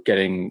Tfue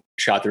getting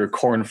shot through a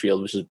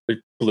cornfield, which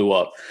blew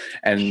up.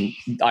 And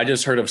I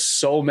just heard of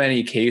so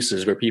many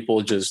cases where people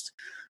just,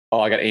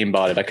 I got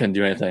aimbotted. I couldn't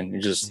do anything.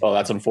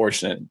 That's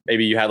unfortunate.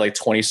 Maybe you had like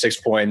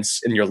 26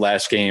 points in your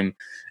last game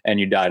and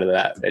you died of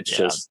that. It's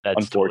just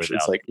unfortunate. Totally,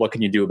 it's like, what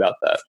can you do about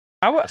that?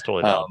 I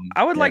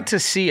would like to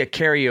see a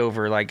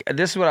carryover. Like,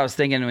 this is what I was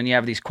thinking when you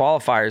have these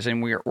qualifiers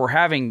and we're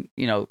having,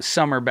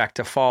 summer back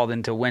to fall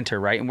then to winter,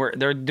 right? And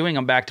they're doing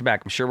them back to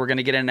back. I'm sure we're going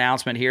to get an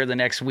announcement here the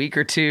next week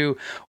or two,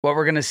 what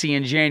we're going to see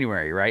in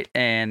January, right?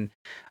 And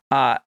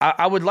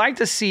I would like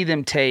to see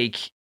them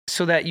take,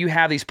 so that you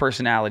have these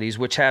personalities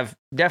which have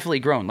definitely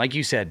grown. Like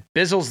you said,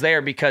 Bizzle's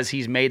there because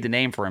he's made the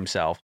name for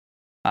himself.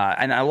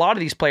 And a lot of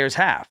these players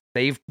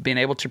they've been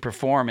able to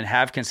perform and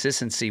have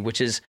consistency,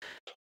 which is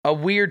a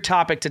weird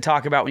topic to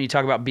talk about when you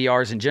talk about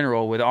BRs in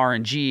general with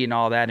RNG and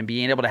all that, and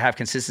being able to have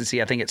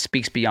consistency. I think it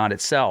speaks beyond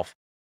itself.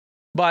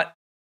 But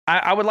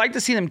I would like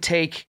to see them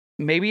take,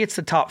 maybe it's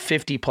the top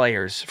 50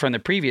 players from the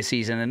previous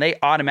season, and they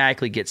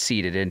automatically get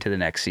seeded into the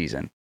next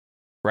season,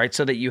 right?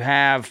 So that you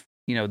have,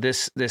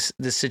 this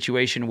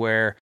situation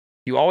where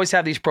you always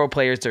have these pro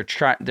players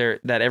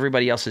that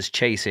everybody else is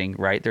chasing,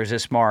 right? There's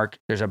this mark,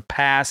 there's a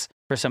pass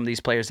for some of these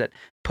players that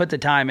put the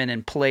time in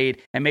and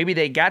played, and maybe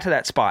they got to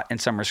that spot in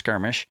summer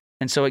skirmish.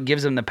 And so it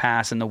gives them the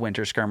pass in the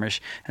winter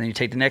skirmish, and then you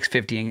take the next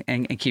 50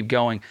 and keep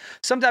going.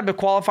 Some type of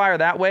qualifier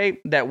that way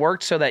that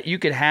worked, so that you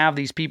could have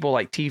these people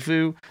like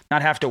Tfue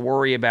not have to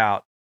worry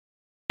about,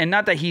 and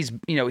not that he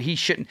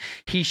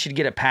should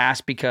get a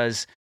pass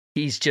because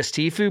he's just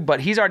Tfue,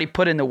 but he's already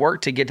put in the work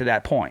to get to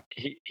that point.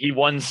 He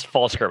won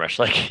fall skirmish,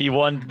 like he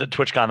won the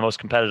TwitchCon, the most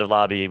competitive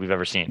lobby we've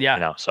ever seen.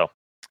 Yeah, so.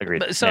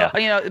 Agreed. So,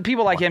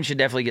 people like him should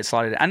definitely get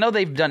slotted. I know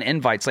they've done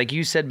invites, like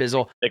you said,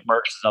 Bizzle. Big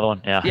Mercs, another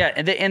one. Yeah. Yeah,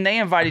 and they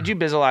invited you,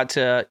 Bizzle, out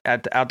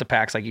to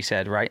PAX, like you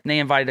said, right? And they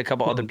invited a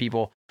couple other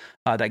people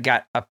that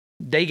got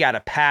a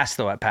pass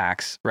though at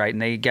PAX, right?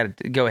 And they got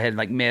to go ahead,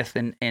 like Myth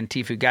and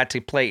Tfue got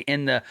to play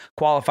in the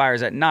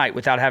qualifiers at night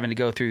without having to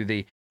go through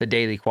the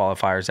daily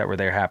qualifiers that were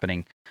there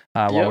happening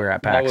while we were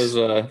at PAX. There was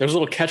a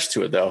little catch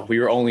to it though. We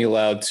were only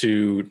allowed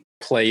to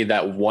play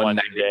that one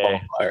night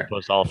qualifier.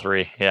 Plus all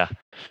three. Yeah.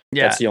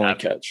 That's the only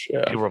catch.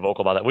 Yeah. People were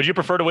vocal about that. Would you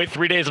prefer to wait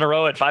 3 days in a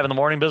row at 5 a.m,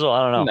 Bizzle?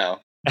 I don't know. No.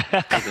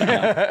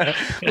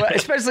 Well,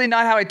 especially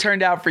not how it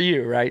turned out for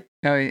you, right?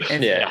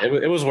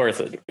 It was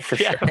worth it for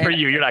sure. For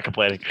you, you're not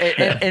complaining.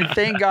 And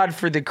thank God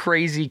for the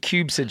crazy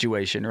cube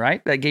situation,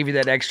 right? That gave you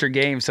that extra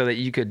game so that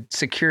you could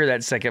secure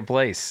that second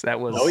place. That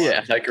was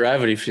that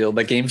gravity field,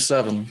 that game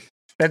 7.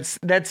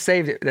 That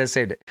saved it. That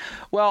saved it.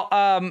 Well,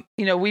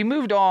 we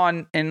moved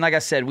on, and like I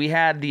said, we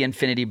had the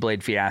Infinity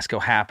Blade fiasco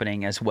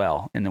happening as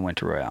well in the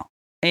Winter Royale.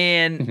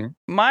 And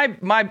my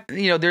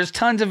there's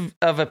tons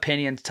of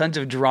opinions, tons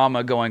of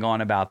drama going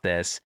on about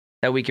this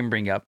that we can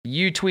bring up.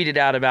 You tweeted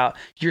out about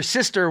your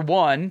sister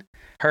won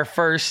her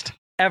first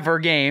ever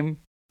game.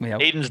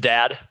 Aiden's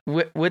dad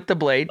with the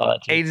Blade.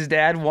 Aiden's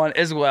dad won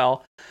as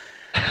well.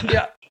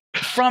 Yeah.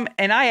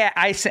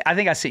 I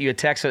think I sent you a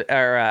text,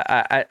 or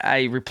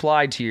I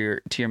replied to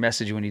your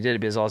message when you did it,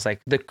 because I was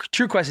like, the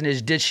true question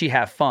is, did she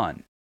have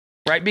fun?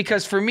 Right?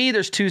 Because for me,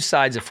 there's two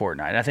sides of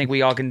Fortnite. I think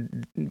we all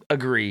can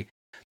agree.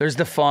 There's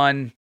the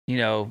fun,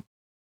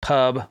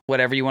 pub,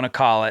 whatever you want to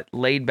call it,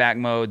 laid back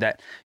mode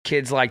that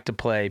kids like to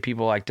play,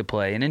 people like to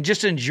play, and then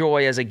just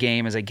enjoy as a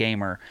game, as a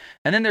gamer.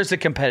 And then there's the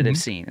competitive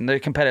scene and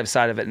the competitive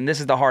side of it. And this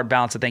is the hard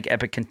balance I think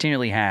Epic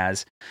continually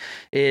has,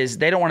 is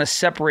they don't want to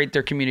separate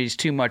their communities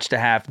too much to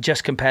have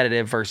just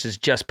competitive versus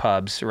just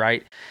pubs,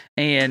 right?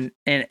 And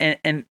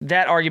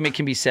that argument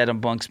can be said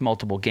amongst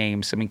multiple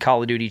games. I mean,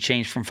 Call of Duty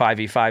changed from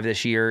 5v5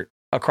 this year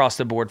across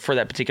the board for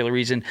that particular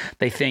reason.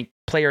 They think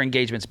player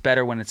engagement's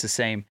better when it's the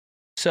same.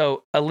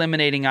 So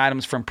eliminating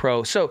items from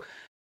pro. So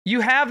you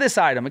have this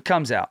item, it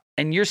comes out,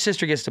 and your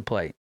sister gets to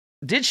play.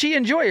 Did she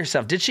enjoy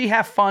herself? Did she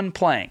have fun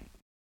playing?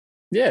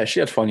 Yeah,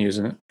 she had fun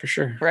using it, for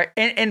sure. Right.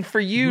 And for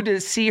you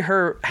to see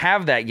her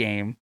have that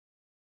game,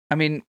 I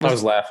mean... I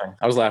was laughing.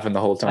 I was laughing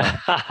the whole time.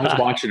 I was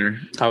watching her.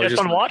 I was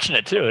just watching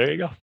it, too. There you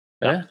go.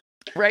 Yeah.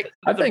 Right.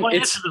 I think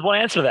there's one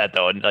answer to that,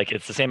 though. And like,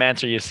 it's the same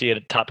answer you see at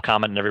a top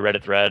comment in every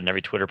Reddit thread and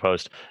every Twitter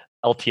post.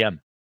 LTM.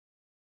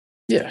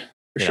 Yeah.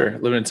 For sure.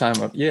 Limited time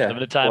mode. Yeah.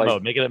 Limited time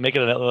mode. Make it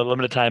a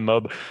limited time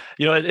mode.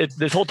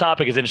 This whole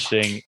topic is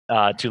interesting,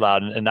 Too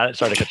Loud. And not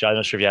sorry to cut you. I'm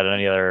not sure if you had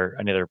any other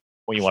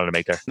point you wanted to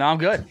make there. No, I'm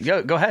good.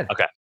 Go ahead.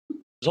 Okay.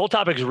 This whole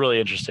topic is really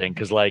interesting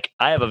because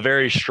I have a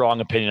very strong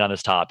opinion on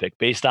this topic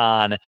based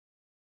on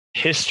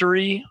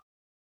history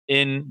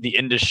in the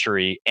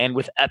industry and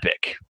with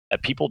Epic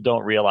that people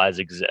don't realize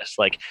exists.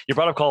 Like, you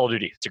brought up Call of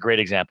Duty. It's a great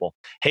example.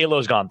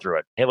 Halo's gone through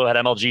it. Halo had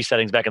MLG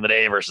settings back in the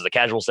day versus the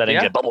casual settings.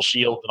 You had bubble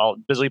shield and all.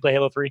 Bizzle, you play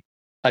Halo 3?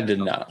 I did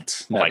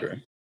not.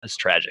 Never. That's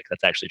tragic.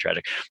 That's actually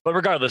tragic. But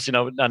regardless,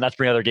 not to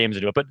bring other games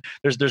into it, but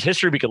there's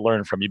history we could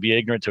learn from. You'd be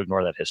ignorant to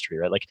ignore that history,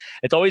 right? Like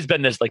it's always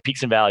been this like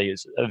peaks and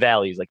valleys,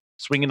 like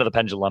swinging to the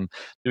pendulum.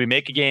 Do we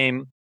make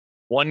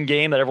one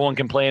game that everyone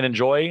can play and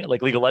enjoy,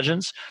 like League of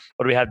Legends,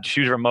 or do we have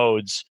two different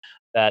modes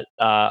that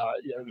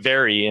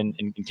vary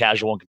in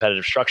casual and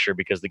competitive structure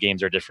because the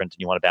games are different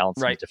and you want to balance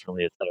them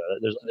differently, et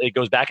cetera. It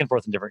goes back and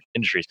forth in different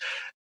industries.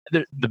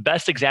 The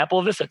best example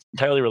of this that's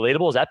entirely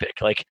relatable is Epic.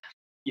 Like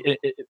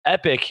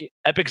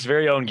Epic's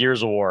very own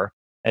Gears of War.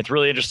 And it's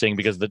really interesting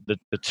because the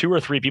two or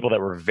three people that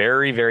were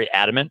very, very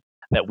adamant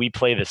that we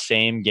play the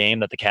same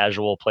game that the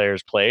casual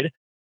players played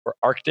were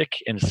Arctic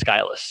and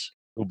Skyless,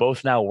 who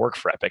both now work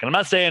for Epic. And I'm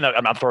not saying I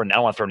don't want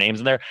to throw names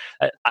in there.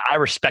 I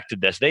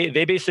respected this. They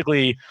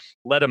basically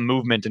led a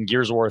movement in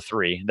Gears of War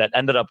 3 that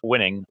ended up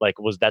winning.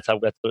 That's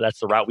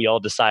the route we all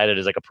decided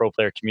as like a pro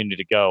player community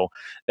to go.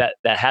 That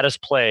had us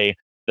play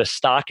the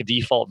stock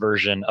default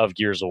version of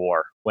Gears of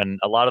War when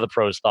a lot of the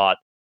pros thought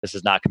this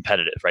is not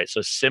competitive, right?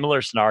 So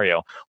similar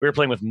scenario. We were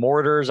playing with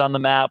mortars on the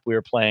map. We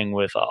were playing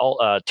with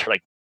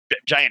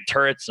giant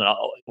turrets and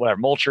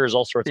mulchers,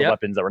 all sorts of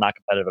weapons that were not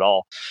competitive at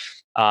all.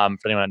 For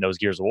anyone that knows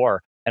Gears of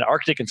War. And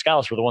Arctic and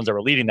Skyless were the ones that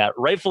were leading that,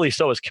 rightfully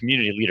so, as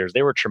community leaders.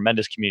 They were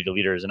tremendous community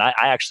leaders, and I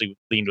actually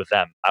leaned with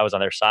them. I was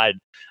on their side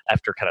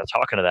after kind of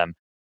talking to them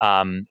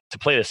to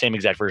play the same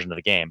exact version of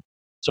the game.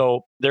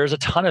 So there's a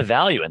ton of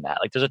value in that.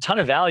 Like there's a ton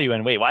of value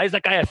in, wait, why does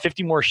that guy have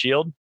 50 more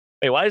shield?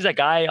 Wait, why does that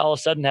guy all of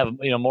a sudden have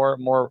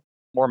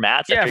more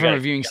mats? Yeah, from a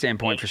viewing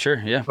standpoint, for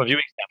sure. Yeah, from a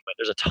viewing standpoint,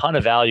 there's a ton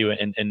of value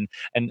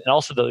and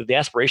also the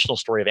aspirational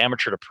story of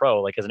amateur to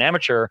pro. Like as an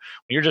amateur,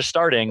 when you're just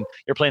starting,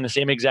 you're playing the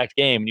same exact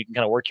game, and you can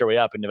kind of work your way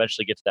up and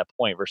eventually get to that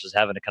point, versus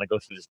having to kind of go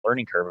through this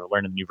learning curve of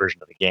learning a new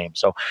version of the game.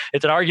 So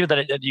it's an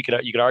argument that you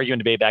could argue and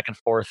debate back and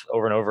forth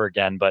over and over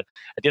again. But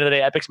at the end of the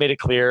day, Epic's made it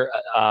clear.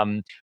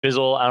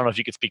 Bizzle, I don't know if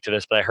you could speak to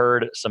this, but I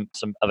heard some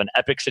of an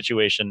Epic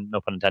situation, no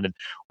pun intended,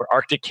 where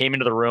Arctic came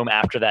into the room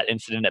after that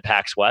incident at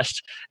PAX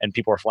West, and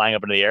people were flying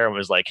up into the air and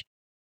was like,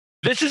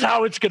 this is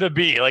how it's going to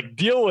be. Like,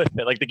 deal with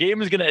it. Like, the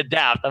game is going to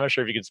adapt. I'm not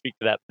sure if you can speak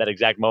to that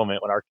exact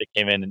moment when Arctic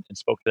came in and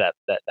spoke to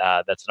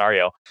that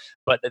scenario.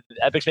 But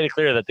Epic's made it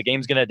clear that the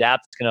game's going to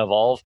adapt. It's going to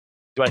evolve.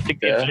 Do I think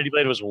the Infinity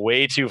Blade was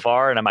way too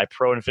far? And am I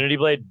pro Infinity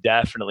Blade?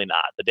 Definitely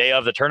not. The day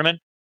of the tournament?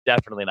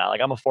 Definitely not.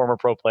 Like, I'm a former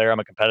pro player. I'm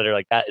a competitor.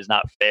 Like, that is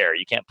not fair.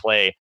 You can't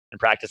play and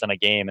practice on a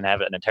game and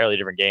have an entirely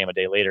different game a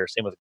day later.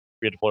 Same with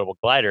redeployable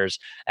gliders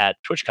at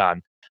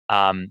TwitchCon.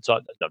 So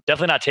no,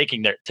 definitely not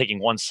taking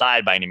one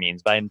side by any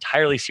means, but I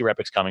entirely see where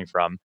Epic's coming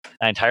from.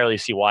 I entirely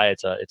see why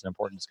it's an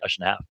important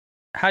discussion to have.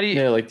 How do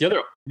you? Yeah, like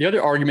the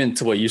other argument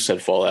to what you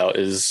said, Fallout,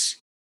 is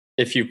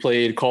if you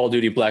played Call of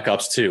Duty Black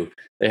Ops 2,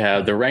 they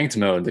have the ranked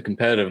mode, the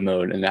competitive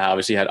mode, and they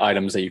obviously had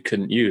items that you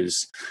couldn't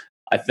use.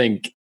 I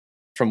think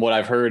from what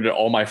I've heard,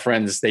 all my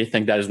friends, they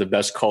think that is the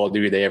best Call of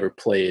Duty they ever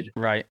played.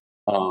 Right.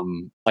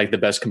 Like the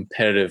best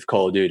competitive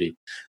Call of Duty.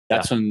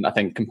 That's when I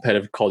think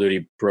competitive Call of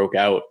Duty broke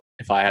out.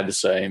 If I had to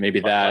say, maybe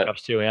that Black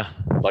Ops 2, yeah.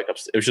 Black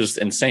Ops, it was just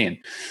insane.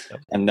 Yep.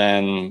 And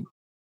then,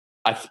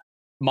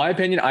 my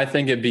opinion, I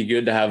think it'd be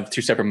good to have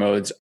two separate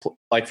modes.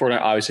 Like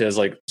Fortnite obviously has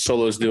like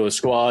solos, duos,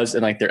 squads,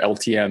 and like their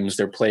LTMs,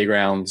 their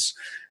playgrounds.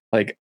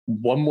 Like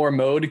one more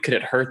mode, could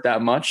it hurt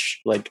that much?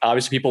 Like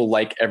obviously people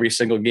like every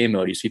single game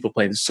mode. You see people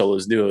playing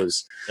solos,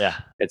 duos. Yeah,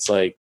 it's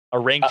like a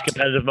ranked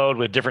competitive mode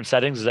with different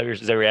settings. Is that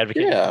your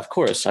advocate? Yeah, of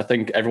course. I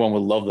think everyone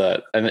would love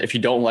that. And if you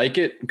don't like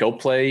it, go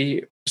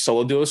play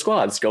solo duo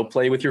squads. Go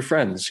play with your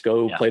friends.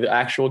 Go play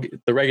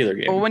the regular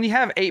game. Well, when you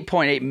have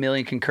 8.8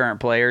 million concurrent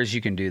players,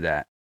 you can do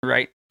that,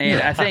 right? And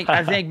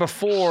I think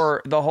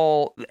before the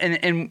whole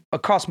and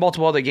across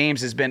multiple other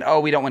games has been,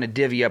 we don't want to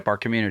divvy up our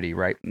community,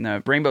 right?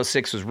 Rainbow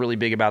Six was really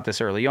big about this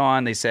early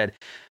on. They said,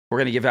 we're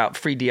going to give out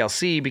free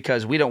DLC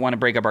because we don't want to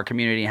break up our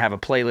community and have a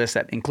playlist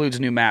that includes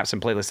new maps and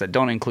playlists that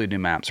don't include new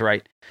maps,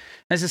 right?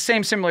 And it's the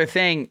same similar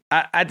thing.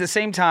 At the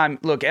same time,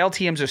 look,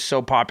 LTMs are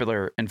so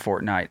popular in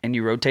Fortnite and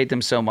you rotate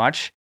them so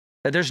much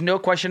that there's no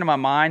question in my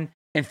mind,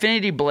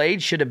 Infinity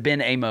Blade should have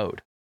been a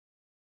mode.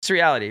 It's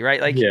reality, right?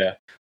 Like,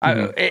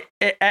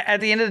 at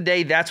the end of the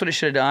day, that's what it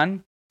should have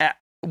done.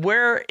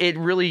 Where it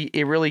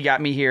really got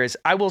me here is,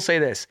 I will say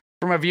this,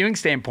 from a viewing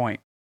standpoint,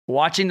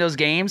 watching those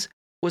games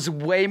was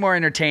way more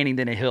entertaining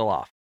than a hill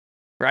off,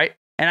 right?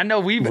 And I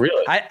know really?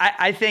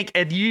 I think,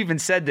 and you even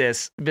said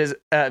this,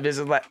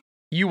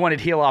 you wanted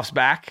heel offs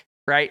back,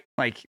 right?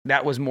 Like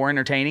that was more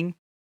entertaining.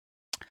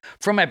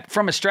 From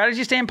a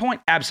strategy standpoint,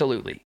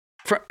 absolutely.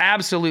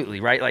 Absolutely,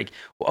 right? Like,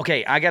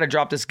 okay, I got to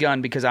drop this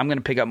gun because I'm going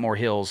to pick up more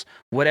hills,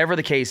 whatever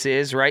the case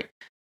is, right?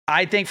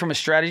 I think from a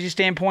strategy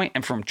standpoint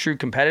and from true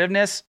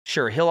competitiveness,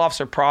 sure, hill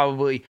offs are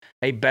probably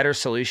a better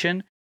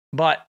solution.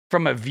 But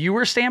from a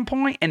viewer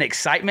standpoint and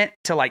excitement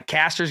to like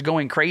casters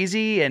going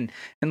crazy and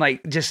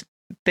like just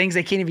things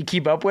they can't even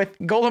keep up with.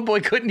 Golden Boy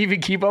couldn't even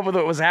keep up with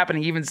what was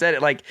happening. He even said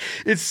it like,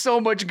 it's so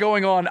much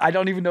going on. I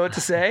don't even know what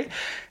to say.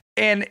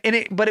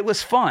 But it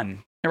was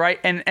fun. Right.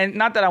 And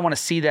not that I want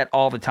to see that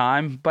all the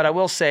time, but I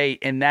will say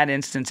in that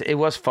instance, it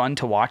was fun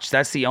to watch.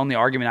 That's the only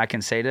argument I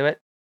can say to it.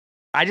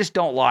 I just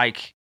don't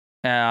like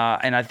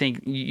and I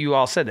think you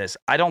all said this.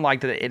 I don't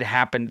like that it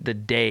happened the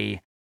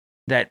day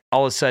that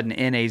all of a sudden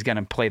NA is going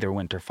to play their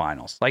winter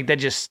finals. Like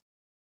that is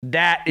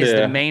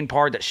the main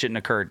part that shouldn't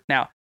occurred.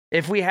 Now,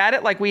 if we had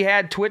it like we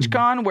had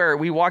TwitchCon, where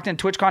we walked in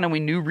TwitchCon and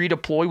we knew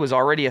redeploy was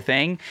already a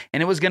thing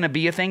and it was going to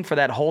be a thing for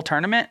that whole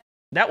tournament,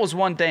 that was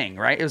one thing,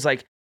 right? It was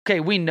like,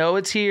 okay, we know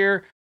it's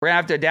here. We're going to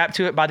have to adapt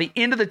to it. By the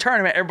end of the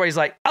tournament, everybody's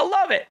like, I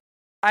love it.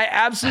 I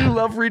absolutely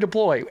love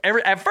redeploy.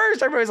 At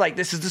first, everybody's like,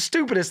 this is the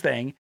stupidest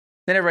thing.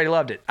 Then everybody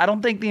loved it. I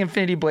don't think the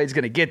Infinity Blade's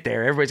going to get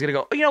there. Everybody's going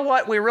to go, you know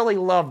what? We really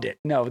loved it.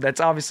 No,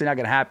 that's obviously not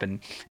going to happen.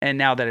 And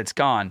now that it's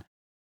gone.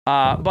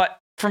 But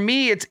for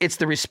me, it's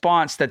the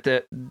response that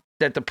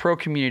the pro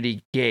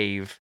community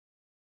gave.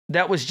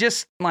 That was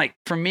just like,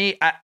 for me,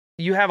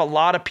 you have a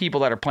lot of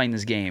people that are playing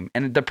this game.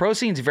 And the pro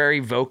scene's very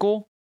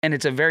vocal. And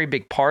it's a very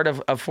big part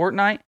of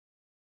Fortnite.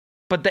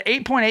 But the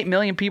 8.8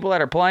 million people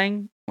that are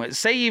playing,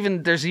 say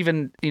even there's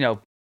even,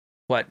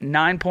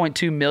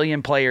 9.2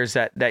 million players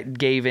that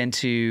gave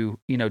into,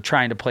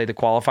 trying to play the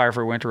qualifier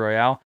for Winter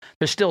Royale.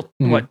 There's still,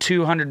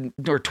 200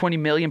 or 20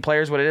 million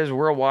players, what it is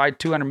worldwide,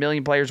 200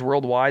 million players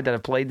worldwide that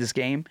have played this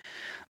game.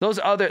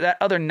 That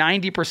other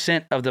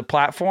 90% of the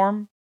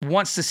platform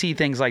wants to see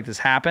things like this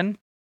happen.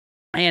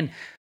 And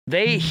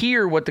they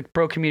hear what the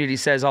pro community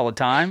says all the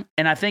time.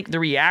 And I think the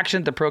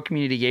reaction the pro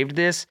community gave to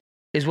this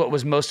is what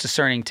was most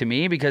discerning to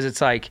me, because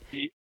it's like,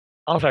 I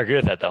don't know if I agree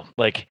with that though.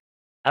 Like,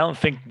 I don't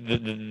think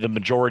the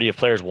majority of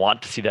players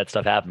want to see that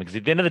stuff happen, because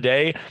at the end of the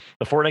day,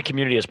 the Fortnite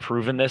community has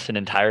proven this in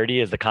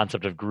entirety as the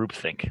concept of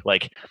groupthink.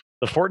 Like,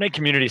 the Fortnite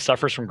community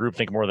suffers from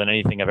groupthink more than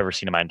anything I've ever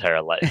seen in my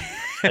entire life.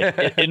 Like,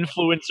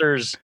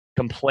 influencers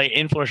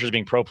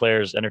being pro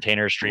players,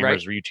 entertainers,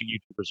 streamers, right,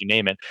 YouTubers, you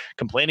name it,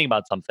 complaining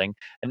about something.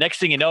 And next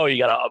thing you know,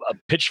 you got a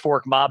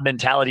pitchfork mob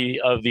mentality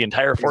of the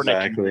entire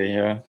Fortnite community.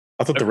 Yeah.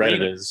 That's what the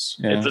Reddit is.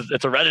 Yeah.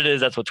 It's a Reddit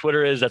is. That's what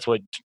Twitter is. That's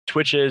what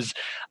Twitch is.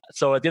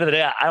 So at the end of the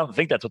day, I don't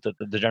think that's what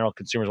the general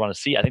consumers want to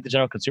see. I think the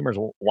general consumers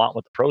want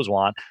what the pros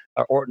want,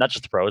 or not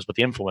just the pros, but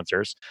the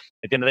influencers.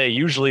 At the end of the day,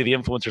 usually the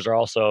influencers are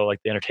also, like,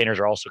 the entertainers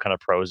are also kind of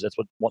pros. That's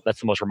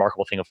the most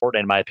remarkable thing of Fortnite,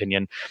 in my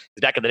opinion.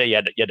 Back in the day, you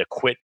had to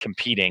quit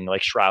competing,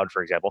 like Shroud,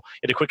 for example.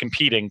 You had to quit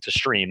competing to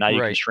stream. Now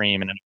you can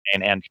stream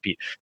and compete.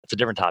 That's a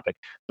different topic.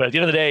 But at the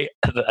end of the day,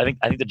 I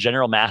think the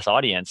general mass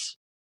audience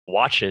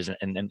watches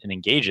and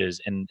engages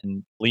and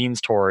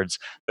leans towards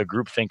the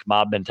groupthink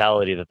mob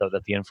mentality that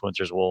the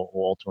influencers will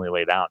ultimately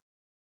lay down.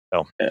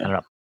 So I don't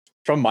know.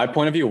 From my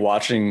point of view, I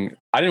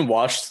didn't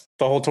watch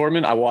the whole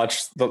tournament. I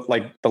watched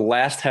the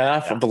last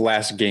half of the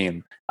last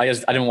game. I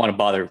didn't want to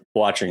bother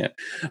watching it.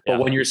 But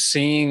when you're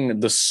seeing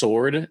the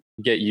sword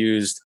get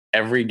used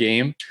every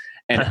game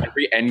and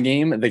every end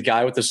game, the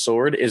guy with the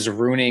sword is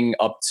ruining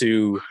up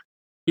to.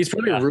 He's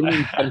probably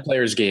ruining 10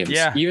 players' games.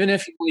 Yeah. Even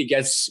if he only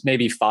gets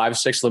maybe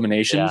 5-6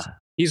 eliminations,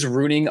 he's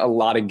ruining a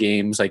lot of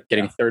games, like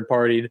getting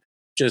third-partied,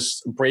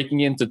 just breaking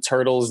into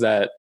turtles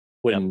that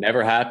would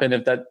never happen.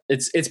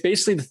 It's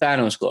basically the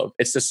Thanos globe.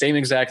 It's the same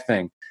exact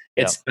thing.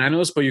 It's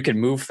Thanos, but you can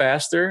move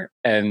faster.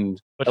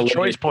 But to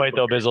Troy's point,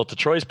 though, Bizzle, to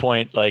Troy's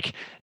point, like,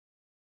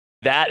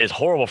 that is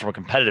horrible from a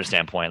competitive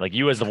standpoint. Like,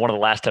 you as one of the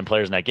last 10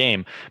 players in that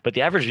game, but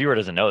the average viewer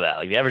doesn't know that.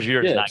 Like, the average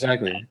viewer does not.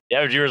 Exactly. The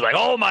average viewer is like,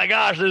 oh my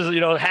gosh, this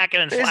is, hacking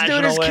and slashing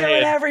away. This dude is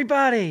killing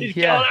everybody. He's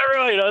killing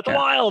everybody. It's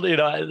wild.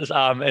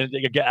 And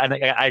again,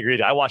 I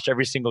agree. I watched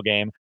every single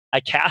game. I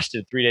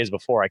casted 3 days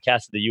before. I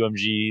casted the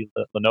UMG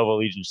Lenovo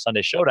Legion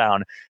Sunday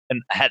Showdown,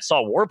 and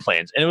saw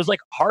Warplanes, and it was like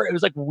hard. It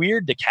was like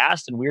weird to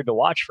cast and weird to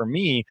watch for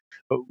me.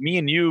 But me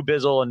and you,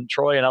 Bizzle and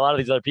Troy, and a lot of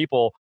these other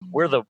people,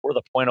 we're the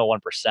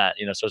 0.01%.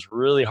 So it's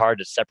really hard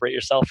to separate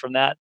yourself from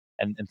that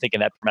and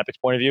thinking that from Epic's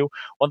point of view.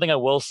 One thing I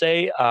will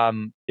say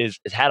is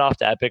hat off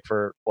to Epic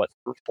for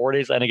 4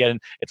 days. And again,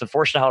 it's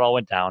unfortunate how it all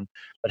went down,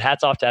 but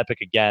hats off to Epic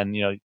again.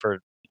 For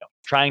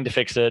trying to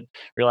fix it,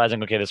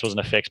 realizing, okay, this wasn't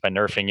a fix by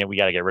nerfing it. We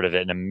got to get rid of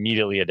it, and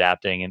immediately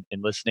adapting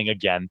and listening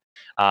again.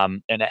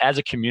 And as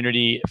a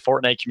community,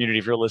 Fortnite community,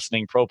 if you're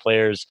listening, pro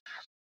players,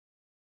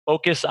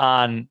 focus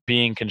on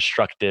being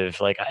constructive.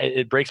 Like,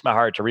 it breaks my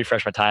heart to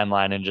refresh my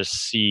timeline and just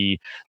see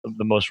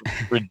the most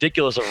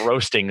ridiculous of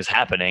roastings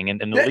happening and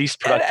the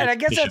least productive. And I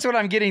guess that's what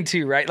I'm getting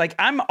to, right? Like,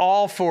 I'm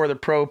all for the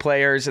pro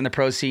players and the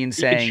pro scene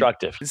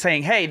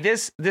saying, hey,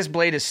 this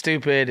blade is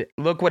stupid.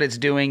 Look what it's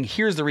doing.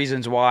 Here's the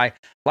reasons why.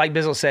 Like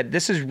Bizzle said,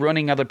 this is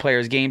ruining other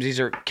players' games.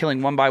 These are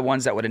killing one by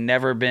ones that would have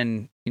never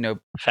been,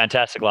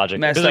 fantastic logic.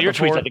 Bizzle, your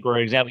tweets, I think, were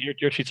an example.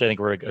 Your tweets, I think,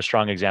 were a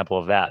strong example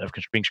of that, of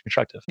being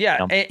constructive.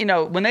 Yeah,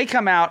 and, when they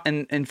come out,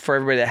 and for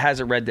everybody that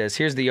hasn't read this,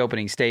 here's the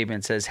opening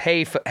statement. It says,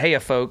 "Hey,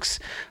 folks,"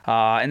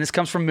 and this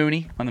comes from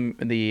Mooney, one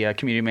of the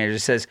community managers.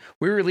 It says,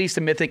 "We released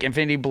a Mythic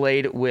Infinity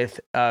Blade with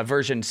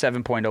version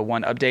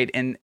 7.01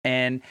 update,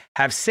 and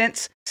have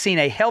since seen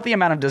a healthy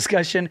amount of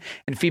discussion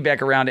and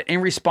feedback around it.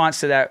 In response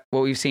to that,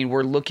 what we've seen,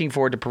 we're looking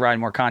forward to providing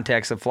more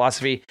context of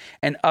philosophy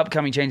and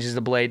upcoming changes to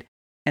the Blade."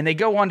 And they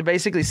go on to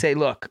basically say,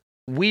 look,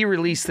 we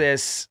released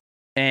this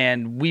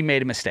and we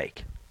made a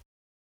mistake,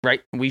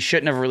 right? We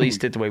shouldn't have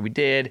released it the way we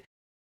did.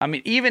 I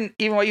mean, even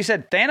what you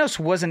said, Thanos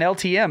was an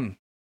LTM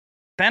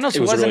Thanos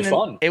It was wasn't really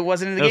fun. It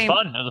wasn't in the It was game.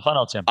 fun. It was a fun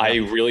LTM. I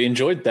really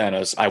enjoyed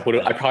Thanos. I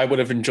probably would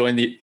have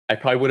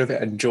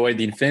enjoyed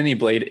the Infinity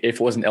Blade if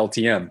it wasn't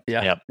LTM.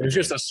 Yeah. Yep. There's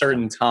just a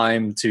certain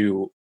time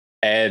to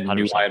add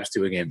new 100%. items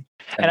to a game.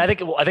 And I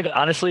think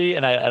honestly,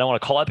 and I don't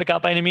want to call Epic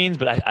out by any means,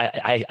 but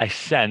I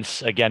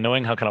sense, again,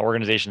 knowing how kind of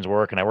organizations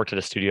work, and I worked at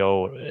a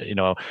studio,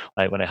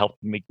 when I helped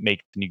make the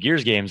new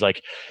Gears games,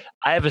 like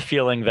I have a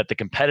feeling that the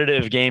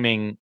competitive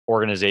gaming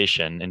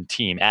organization and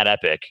team at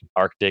Epic,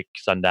 Arctic,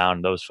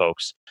 Sundown, those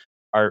folks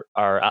are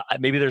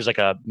maybe there's like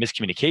a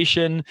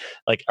miscommunication,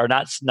 like are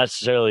not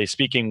necessarily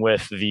speaking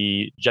with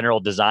the general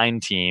design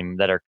team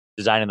that are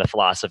designing the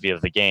philosophy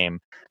of the game.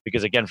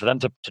 Because again, for them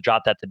to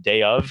drop that the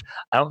day of,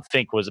 I don't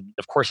think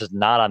of course, is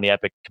not on the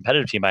Epic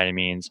competitive team by any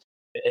means.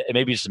 It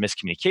may be just a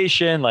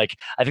miscommunication. Like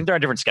I think they're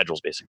on different schedules,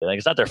 basically. Like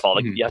it's not their fault.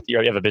 Like you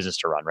have a business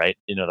to run, right?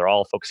 They're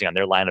all focusing on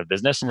their line of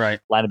business. Right.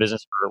 Line of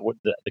business for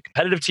the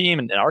competitive team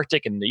and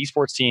Arctic and the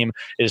esports team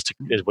is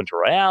Winter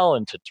Royale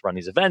and to run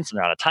these events, and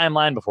they're on a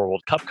timeline before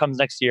World Cup comes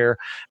next year.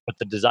 But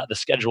the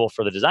schedule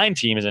for the design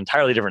team is an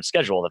entirely different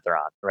schedule that they're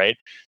on, right?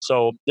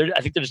 So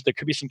I think there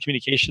could be some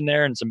communication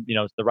there, and some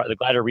the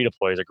glider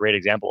redeploy is a great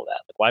example of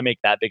that. Like why make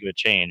that big of a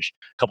change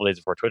a couple days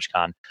before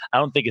TwitchCon? I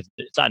don't think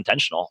it's not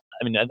intentional.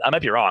 I mean, I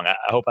might be wrong. I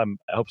hope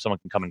someone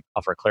can come and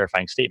offer a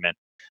clarifying statement.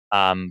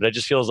 But it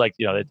just feels like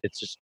it's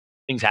just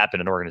things happen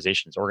in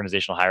organizations.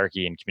 Organizational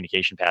hierarchy and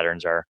communication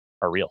patterns are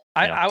real.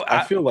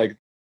 I feel like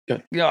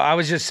I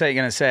was just going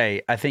to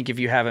say, I think if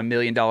you have $1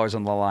 million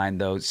on the line,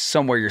 though,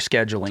 somewhere you're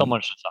scheduling, someone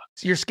should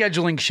suck. Your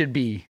scheduling should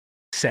be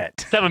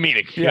set. Have a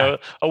meeting,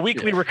 a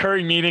weekly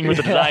recurring meeting with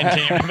the design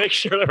team to make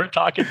sure that we're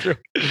talking through.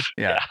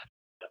 Yeah.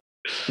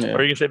 What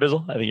are you gonna say,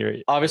 Bizzle? I think you're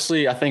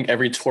obviously. I think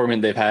every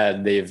tournament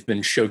they've been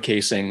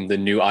showcasing the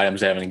new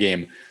items they have in the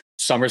game.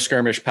 Summer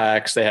skirmish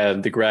packs, they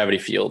had the gravity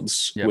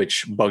fields,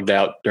 which bugged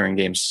out during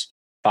games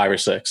 5 or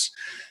 6.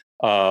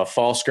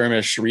 Fall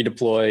skirmish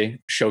redeploy,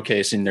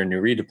 showcasing their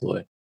new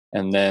redeploy,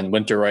 and then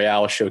Winter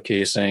Royale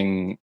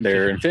showcasing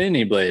their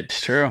Infinity Blade.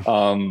 It's true.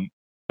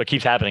 What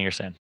keeps happening? You're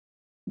saying?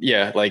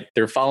 Yeah, like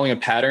they're following a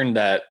pattern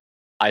that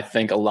I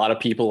think a lot of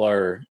people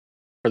are,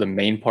 for the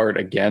main part,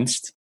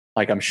 against.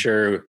 Like I'm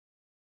sure.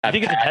 I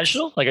think it's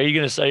intentional. Like, are you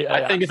going to say?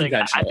 I think it's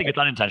intentional. I think it's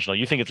unintentional.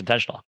 You think it's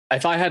intentional?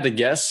 If I had to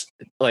guess,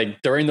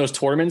 like during those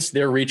tournaments,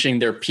 they're reaching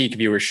their peak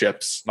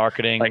viewerships.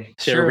 Marketing, like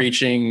they're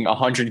reaching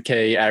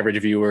 100K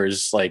average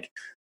viewers. Like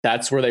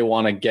that's where they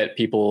want to get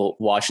people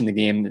watching the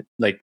game.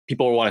 Like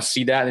people want to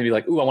see that and be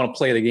like, "Ooh, I want to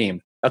play the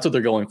game." That's what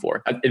they're going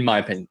for, in my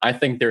opinion. I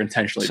think they're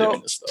intentionally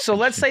doing this. So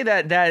let's say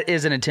that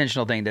is an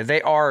intentional thing that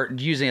they are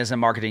using as a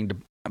marketing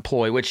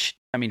ploy, which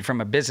I mean,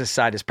 from a business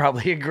side, is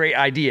probably a great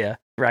idea.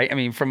 Right. I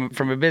mean, from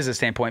a business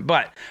standpoint,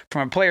 but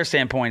from a player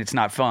standpoint, it's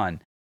not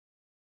fun.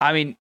 I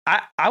mean,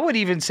 I would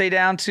even say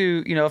down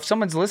to, if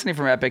someone's listening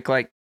from Epic,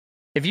 like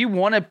if you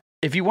want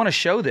to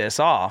show this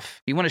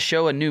off, you want to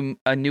show a new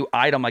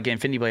item like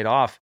Infinity Blade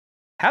off,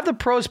 have the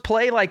pros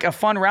play like a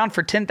fun round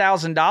for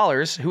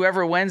 $10,000,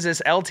 whoever wins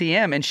this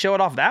LTM, and show it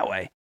off that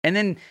way. And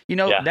then,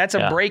 that's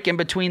a break in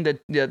between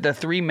the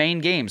 3 main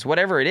games,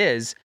 whatever it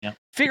is. Yeah.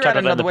 Figure out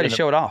another way to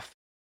show it off.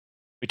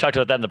 We talked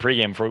about that in the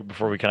pregame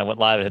before we kind of went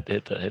live.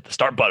 Hit the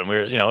start button. We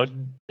were,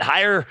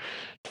 hire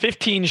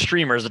 15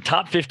 streamers, the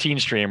top 15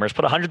 streamers,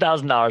 put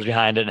 $100,000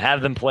 behind it, and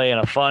have them play in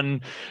a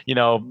fun,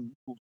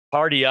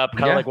 party up.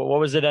 Kind of like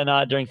what was it?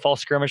 And during fall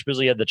skirmish,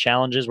 Bizzle, you had the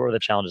challenges. What were the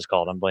challenges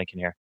called? I'm blanking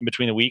here. In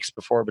between the weeks,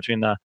 between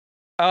the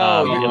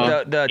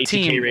the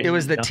team. It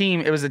was the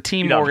team. It was the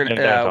team.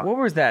 What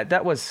was that?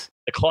 That was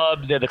the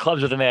club. The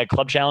clubs within they had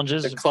club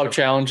challenges. The club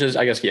challenges.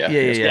 I guess. Yeah.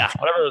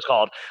 Whatever it was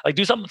called. Like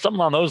do something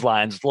along those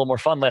lines. It's a little more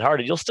fun,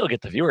 lighthearted. You'll still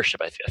get the viewership.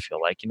 I feel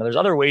like there's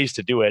other ways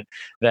to do it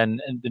than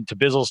to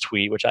Bizzle's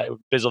tweet.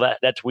 Bizzle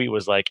that tweet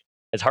was like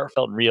as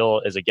heartfelt and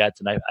real as it gets,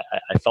 and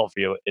I felt for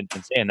you in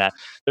saying that.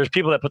 There's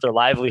people that put their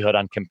livelihood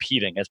on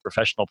competing as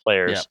professional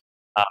players.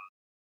 Yeah.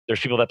 There's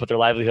people that put their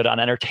livelihood on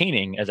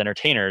entertaining as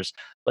entertainers.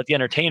 Let the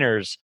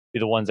entertainers be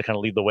the ones that kind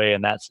of lead the way,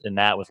 and that's in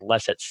that with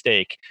less at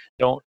stake.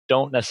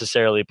 Don't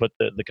necessarily put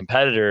the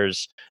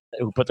competitors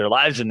who put their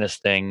lives in this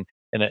thing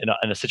in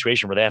a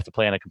situation where they have to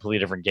play in a completely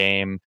different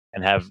game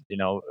and have a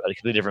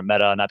completely different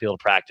meta, not be able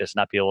to practice,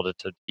 not be able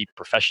to be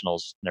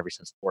professionals in every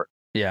sense of the word.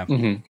 Yeah,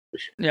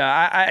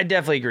 yeah, I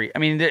definitely agree. I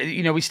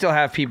mean, we still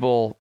have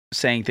people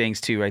saying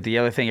things too, right? The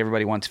other thing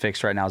everybody wants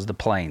fixed right now is the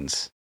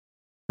planes.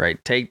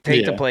 Right. Take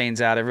the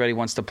planes out. Everybody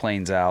wants the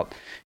planes out.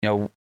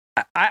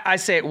 I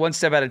say it one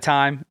step at a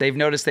time. They've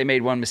noticed they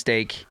made one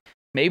mistake.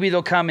 Maybe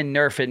they'll come and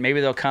nerf it.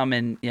 Maybe they'll come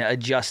and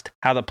adjust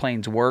how the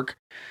planes work.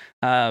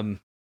 At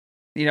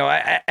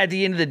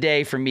the end of the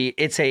day, for me,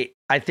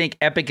 I think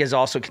Epic is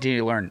also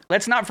continuing to learn.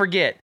 Let's not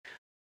forget,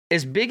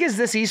 as big as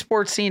this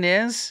esports scene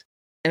is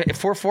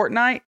for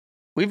Fortnite,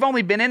 we've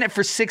only been in it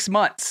for 6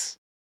 months.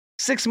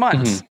 6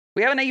 months. Mm-hmm.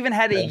 We haven't even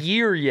had a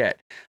year yet.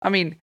 I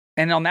mean,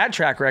 and on that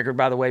track record,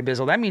 by the way,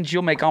 Bizzle, that means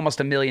you'll make almost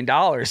 $1 million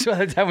by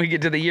the time we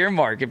get to the year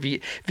mark if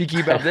you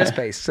keep up this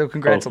pace. So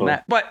congrats on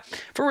that. But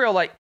for real,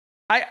 like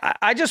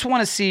I just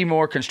want to see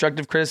more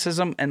constructive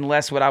criticism and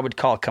less what I would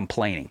call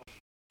complaining.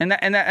 And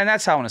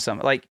that's how I want to sum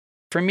it. Like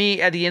for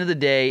me, at the end of the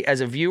day,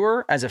 as a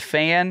viewer, as a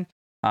fan,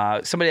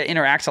 somebody that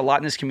interacts a lot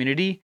in this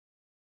community,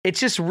 it's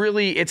just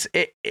really,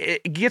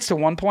 it gets to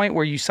one point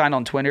where you sign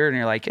on Twitter and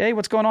you're like, hey,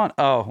 what's going on?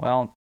 Oh,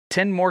 well,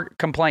 10 more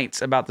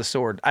complaints about the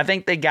sword. I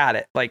think they got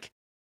it. Like,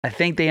 I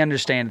think they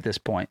understand at this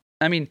point.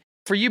 I mean,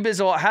 for you,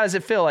 Bizzle, how does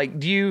it feel? Like,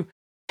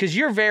 because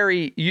you're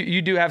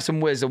you do have some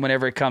wisdom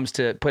whenever it comes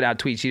to put out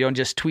tweets. You don't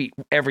just tweet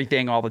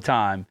everything all the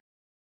time.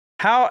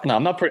 No,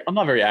 I'm not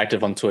very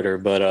active on Twitter,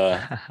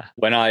 but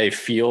when I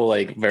feel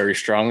like very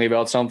strongly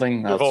about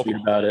something, I'll tweet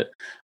about it.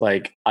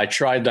 Like I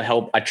tried to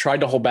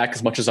hold back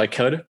as much as I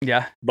could.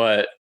 Yeah.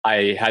 But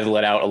I had to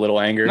let out a little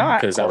anger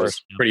because I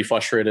was pretty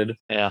frustrated.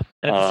 Yeah.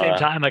 And at the same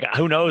time, like,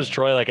 who knows,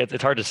 Troy? Like,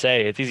 it's hard to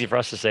say. It's easy for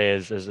us to say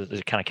as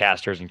kind of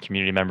casters and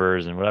community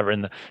members and whatever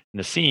in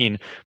the scene.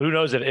 But who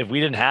knows if we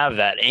didn't have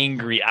that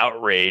angry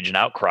outrage and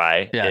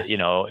outcry? Yeah.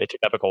 It took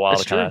Epic a while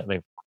to kind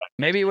of.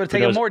 Maybe it would have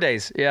taken more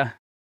days. Yeah.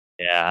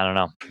 Yeah, I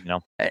don't know.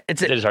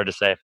 It is hard to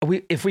say.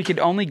 If we could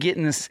only get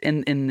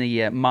in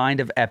the mind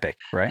of Epic,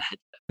 right?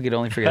 We could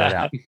only figure that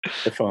out.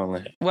 If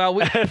only. Well,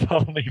 if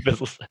only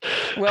Bizzle.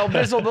 Well,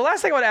 Bizzle, the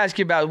last thing I want to ask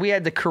you about, we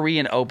had the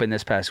Korean Open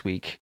this past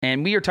week,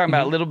 and we were talking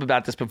about a little bit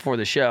about this before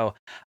the show.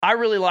 I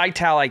really liked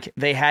how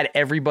they had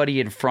everybody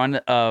in front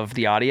of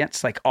the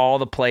audience, like all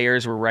the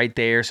players were right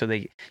there, so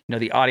the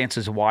audience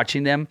was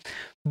watching them.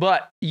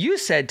 But you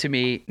said to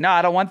me, "No,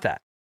 I don't want that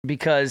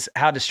because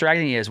how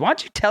distracting it is." Why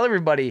don't you tell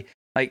everybody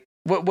like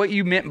what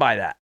you meant by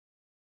that?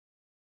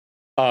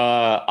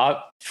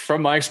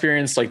 From my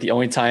experience, like the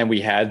only time we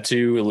had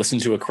to listen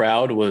to a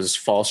crowd was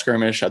Fall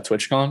Skirmish at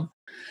TwitchCon.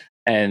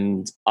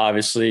 And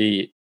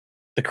obviously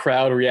the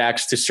crowd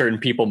reacts to certain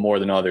people more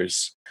than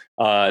others.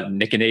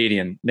 Nick and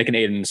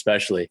Aiden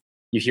especially.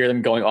 You hear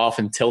them going off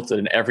and tilted,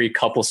 and every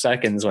couple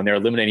seconds when they're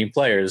eliminating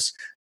players,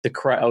 the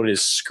crowd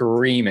is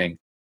screaming.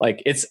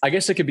 Like I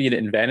guess it could be an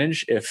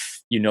advantage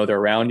if they're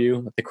around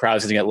you. If the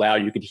crowd's getting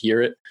loud, you could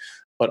hear it.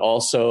 But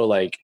also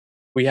like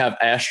we have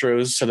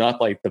Astros, so not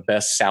like the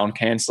best sound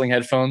canceling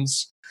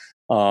headphones.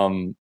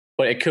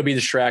 But it could be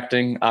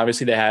distracting.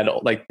 Obviously they had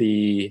like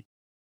the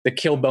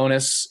kill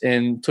bonus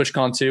in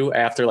TwitchCon 2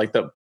 after like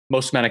the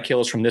most amount of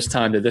kills from this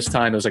time to this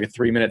time. It was like a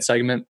 3-minute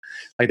segment.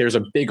 Like there's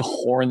a big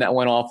horn that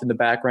went off in the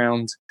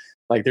background.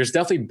 Like there's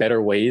definitely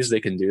better ways they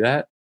can do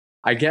that.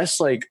 I guess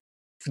like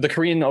the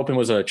Korean Open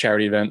was a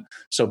charity event.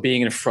 So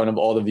being in front of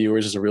all the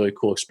viewers is a really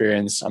cool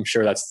experience. I'm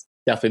sure that's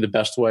definitely the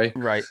best way.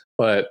 Right.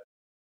 But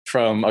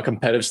from a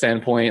competitive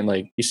standpoint,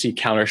 like you see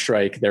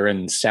Counter-Strike, they're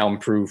in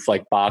soundproof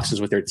like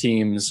boxes with their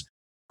teams.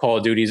 Call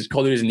of Duty's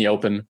in the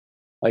open.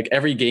 Like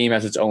every game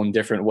has its own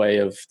different way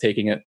of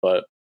taking it,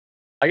 but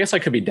I guess I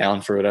could be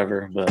down for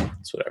whatever, but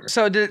it's whatever.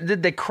 So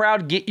did the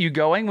crowd get you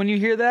going when you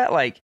hear that?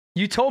 Like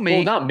you told me,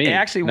 well, not me.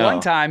 Actually, no.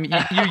 One time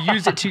you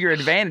used it to your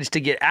advantage to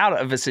get out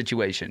of a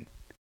situation.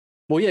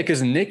 Well, yeah,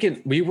 because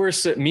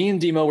me and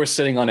Demo were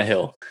sitting on a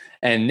hill,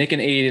 and Nick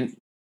and Aiden.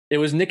 It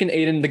was Nick and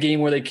Aiden, the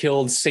game where they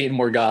killed Saint and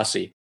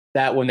Morgassi.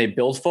 That when they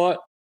build fought,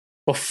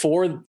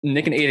 before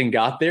Nick and Aiden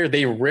got there,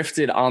 they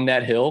rifted on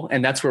that hill,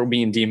 and that's where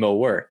me and Demo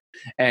were.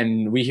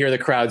 And we hear the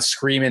crowd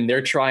screaming.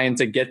 They're trying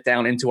to get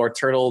down into our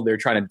turtle. They're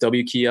trying to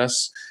W key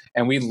us,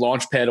 and we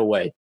launch pad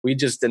away. We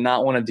just did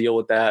not want to deal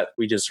with that.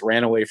 We just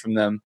ran away from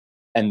them,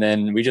 and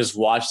then we just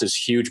watched this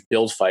huge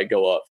build fight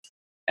go up.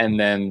 And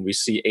then we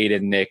see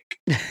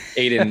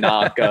Aiden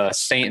knock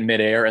Saint in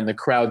midair, and the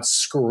crowd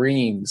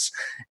screams.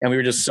 And we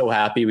were just so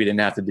happy we didn't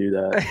have to do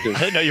that. I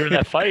didn't know you were in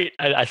that fight.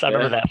 I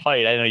remember that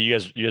fight. I didn't know you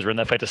guys were in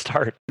that fight to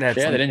start. They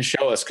didn't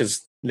show us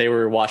because they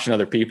were watching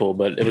other people,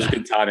 but it was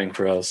good timing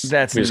for us.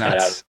 That's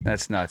nuts.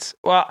 That's nuts.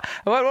 Well,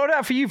 what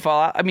about for you,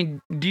 Fallout? I mean,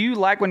 do you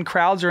like when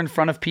crowds are in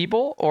front of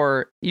people,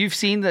 or you've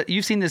seen the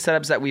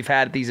setups that we've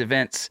had at these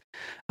events,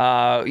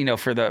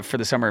 for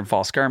the summer and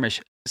fall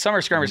skirmish?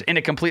 Summer skirmish in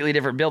a completely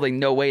different building.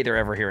 No way they're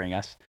ever hearing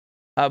us.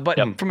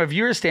 But from a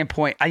viewer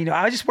standpoint,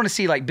 I just want to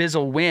see like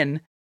Bizzle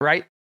win,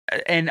 right?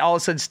 And all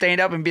of a sudden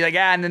stand up and be like,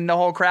 and then the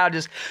whole crowd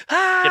just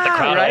get the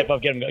crowd hype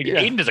up.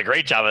 Aiden does a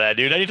great job of that,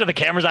 dude. Anytime the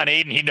camera's on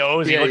Aiden, he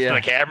knows. He looks at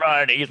the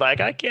camera and he's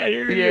like, I can't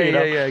hear you.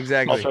 Yeah,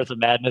 exactly. All sorts of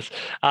madness.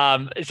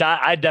 So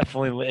I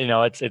definitely,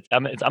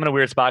 I'm in a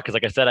weird spot because,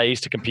 like I said, I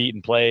used to compete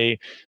and play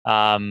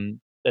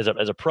as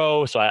a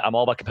pro, so I'm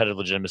all about competitive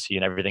legitimacy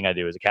and everything I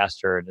do as a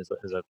caster and as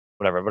a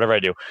whatever I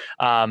do.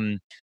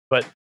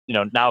 But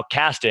now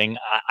casting,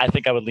 I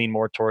think I would lean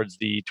more towards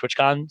the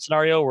TwitchCon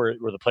scenario where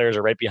the players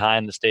are right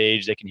behind the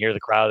stage. They can hear the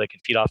crowd. They can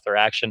feed off their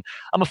action.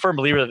 I'm a firm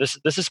believer that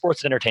this is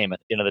sports and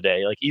entertainment at the end of the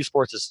day. Like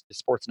esports is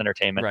sports and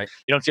entertainment. Right.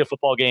 You don't see a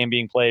football game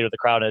being played with the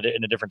crowd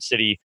in a different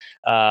city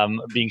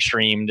being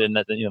streamed, and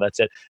that's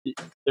it.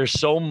 There's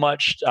so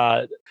much.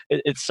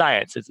 It's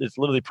science. It's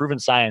literally proven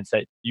science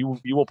that you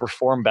will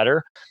perform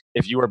better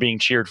if you are being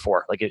cheered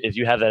for. Like if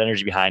you have that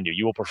energy behind you,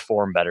 you will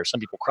perform better. Some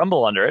people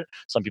crumble under it.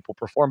 Some people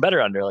perform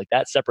better under it. Like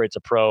that separates a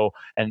pro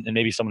and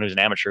maybe someone who's an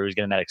amateur who's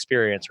getting that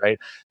experience, right?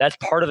 That's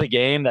part of the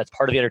game. That's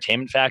part of the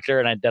entertainment factor.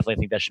 And I definitely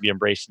think that should be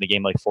embraced in a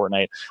game like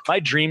Fortnite. My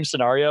dream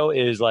scenario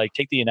is like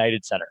take the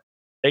United Center.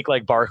 Take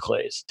like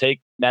Barclays, take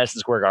Madison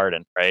Square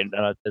Garden, right?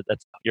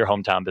 That's your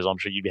hometown, Bizzle. I'm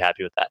sure you'd be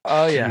happy with that.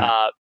 Oh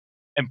yeah.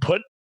 And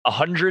put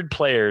 100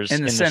 players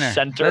in the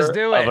center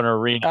of an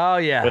arena. Oh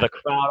yeah. With a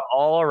crowd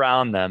all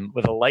around them,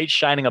 with a light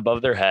shining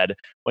above their head.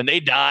 When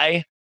they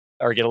die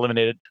or get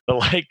eliminated, the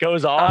light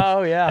goes off.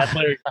 Oh yeah. That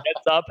player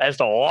gets up, has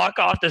to walk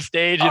off the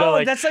stage.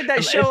 That's like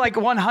that show, like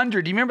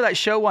 100. Do you remember that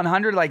show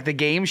 100, like the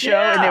game show,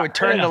 and they would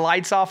turn the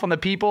lights off on the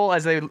people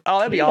as they? Oh,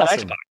 that'd be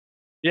awesome.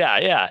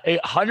 Yeah,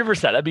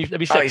 100%. That'd be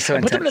sick. So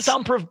put them in a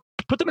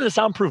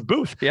soundproof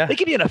booth. Yeah. They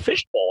could be in a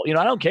fishbowl.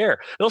 I don't care.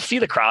 They'll see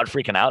the crowd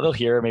freaking out. They'll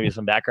hear maybe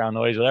some background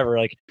noise, whatever.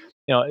 Like,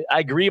 I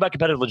agree about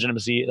competitive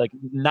legitimacy. Like,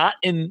 not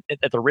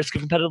at the risk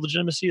of competitive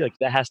legitimacy. Like,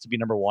 that has to be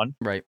number one.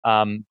 Right.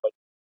 But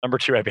number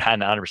two, right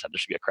behind that, 100%, there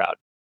should be a crowd.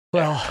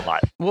 Well,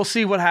 we'll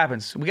see what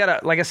happens. We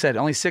got like I said,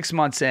 only 6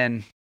 months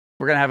in.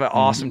 We're going to have an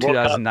awesome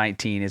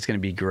 2019. It's going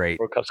to be great.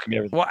 World Cup's going to be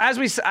everything. Well, as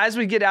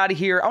we get out of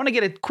here, I want to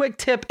get a quick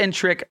tip and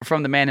trick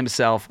from the man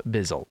himself,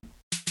 Bizzle.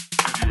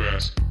 You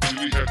ask, do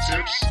we have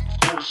tips?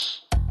 Of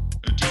course.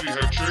 And do we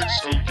have tricks?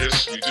 Oh,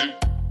 yes, we do.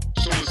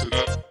 So listen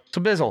up.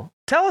 So, Bizzle,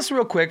 tell us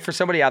real quick for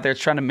somebody out there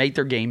that's trying to make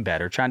their game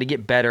better, trying to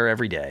get better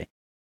every day.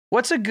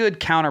 What's a good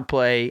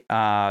counterplay?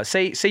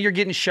 Say you're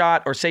getting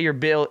shot, or say you're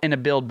in a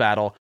build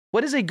battle.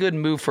 What is a good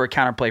move for a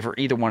counterplay for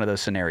either one of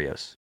those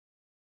scenarios?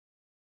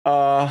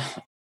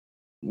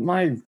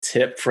 My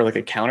tip for like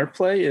a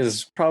counterplay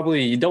is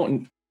probably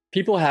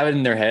people have it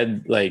in their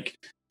head like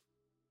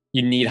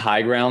you need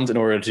high ground in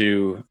order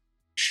to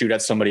shoot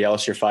at somebody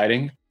else you're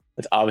fighting.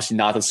 That's obviously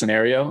not the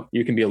scenario.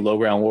 You can be a low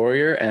ground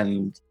warrior,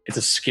 and it's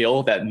a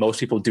skill that most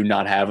people do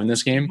not have in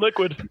this game.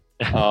 Liquid.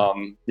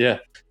 Yeah.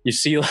 You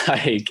see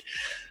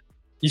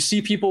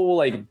people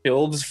like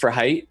builds for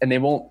height, and they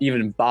won't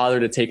even bother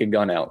to take a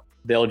gun out.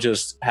 They'll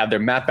just have their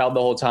map out the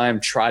whole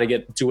time, try to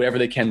do whatever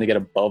they can to get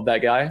above that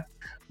guy.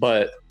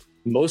 But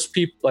most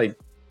people, like,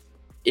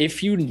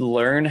 if you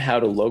learn how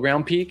to low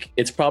ground peek,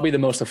 it's probably the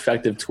most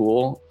effective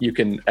tool you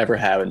can ever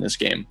have in this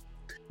game.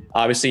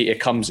 Obviously, it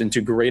comes into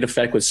great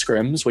effect with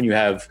scrims when you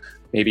have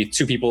maybe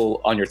 2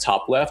 people on your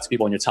top left,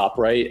 people on your top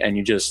right, and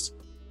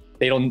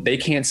they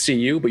can't see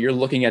you, but you're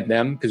looking at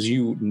them because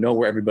you know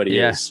where everybody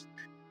is.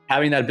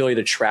 Having that ability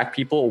to track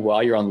people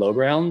while you're on low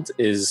ground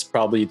is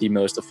probably the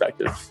most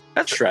effective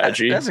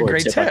strategy. That's a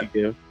great tip.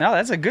 No,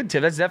 that's a good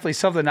tip. That's definitely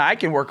something that I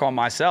can work on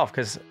myself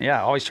because,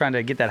 always trying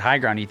to get that high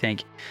ground. You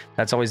think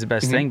that's always the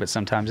best thing, but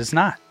sometimes it's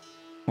not.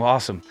 Well,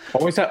 awesome.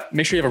 Always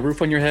make sure you have a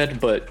roof on your head,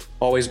 but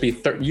always be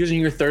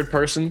using your third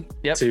person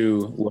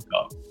to look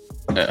up.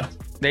 Yeah.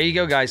 There you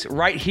go, guys.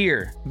 Right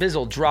here,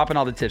 Bizzle dropping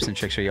all the tips and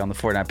tricks for you on the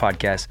Fortnite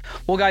podcast.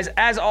 Well, guys,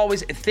 as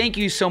always, thank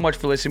you so much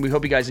for listening. We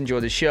hope you guys enjoy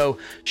the show.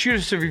 Shoot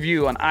us a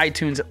review on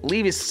iTunes.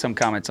 Leave us some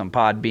comments on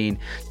Podbean.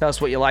 Tell us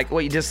what you like,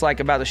 what you dislike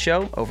about the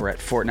show over at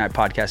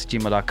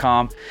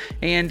FortnitePodcast@gmail.com.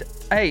 And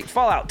hey,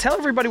 Falloutt, tell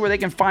everybody where they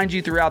can find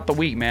you throughout the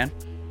week, man.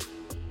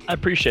 I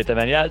appreciate that,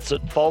 man. Yeah, it's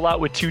Falloutt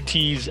with 2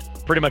 T's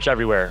pretty much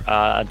everywhere.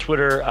 On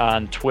Twitter,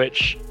 on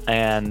Twitch,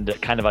 and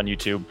kind of on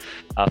YouTube.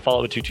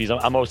 Falloutt with 2 T's.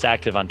 I'm most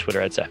active on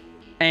Twitter, I'd say.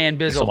 And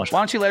Bizzle, why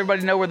don't you let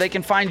everybody know where they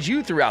can find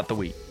you throughout the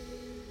week?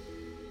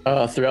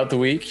 Throughout the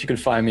week, you can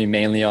find me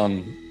mainly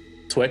on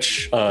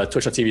Twitch,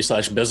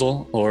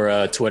 twitch.tv/Bizzle,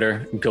 or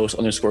Twitter,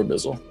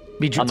 ghost_Bizzle.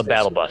 On the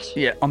battle bus.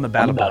 Yeah, on the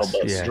battle bus.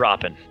 Yeah.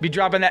 Dropping. Be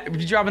dropping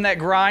that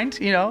grind,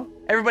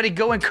 Everybody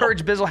go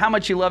encourage Bizzle how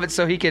much you love it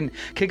so he can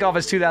kick off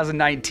his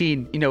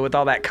 2019, with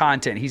all that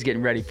content he's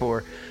getting ready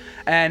for.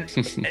 And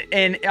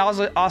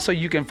also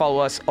you can follow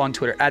us on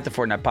Twitter at the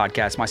Fortnite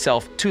Podcast.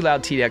 Myself,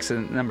 2LoudTX,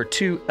 and number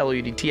 2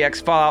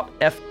 LOUDTX. Falloutt,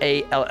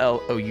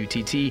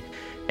 FALLOUTT,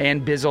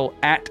 and Bizzle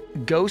at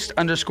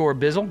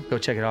ghost_Bizzle. Go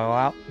check it all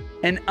out.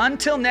 And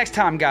until next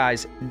time,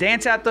 guys,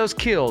 dance out those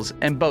kills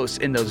and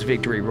boast in those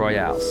victory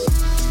royales.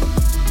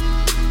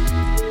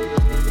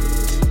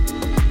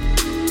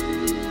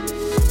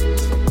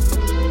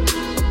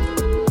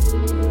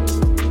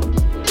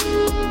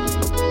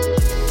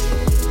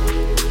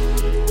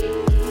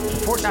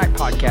 Fortnite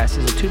Podcast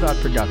is a 2Loud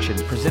production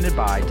presented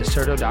by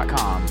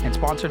Deserto.com and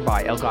sponsored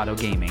by Elgato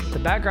Gaming. The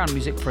background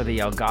music for the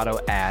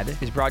Elgato ad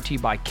is brought to you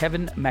by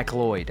Kevin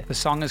MacLeod. The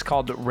song is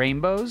called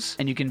Rainbows,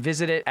 and you can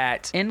visit it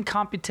at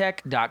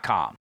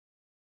incomputech.com.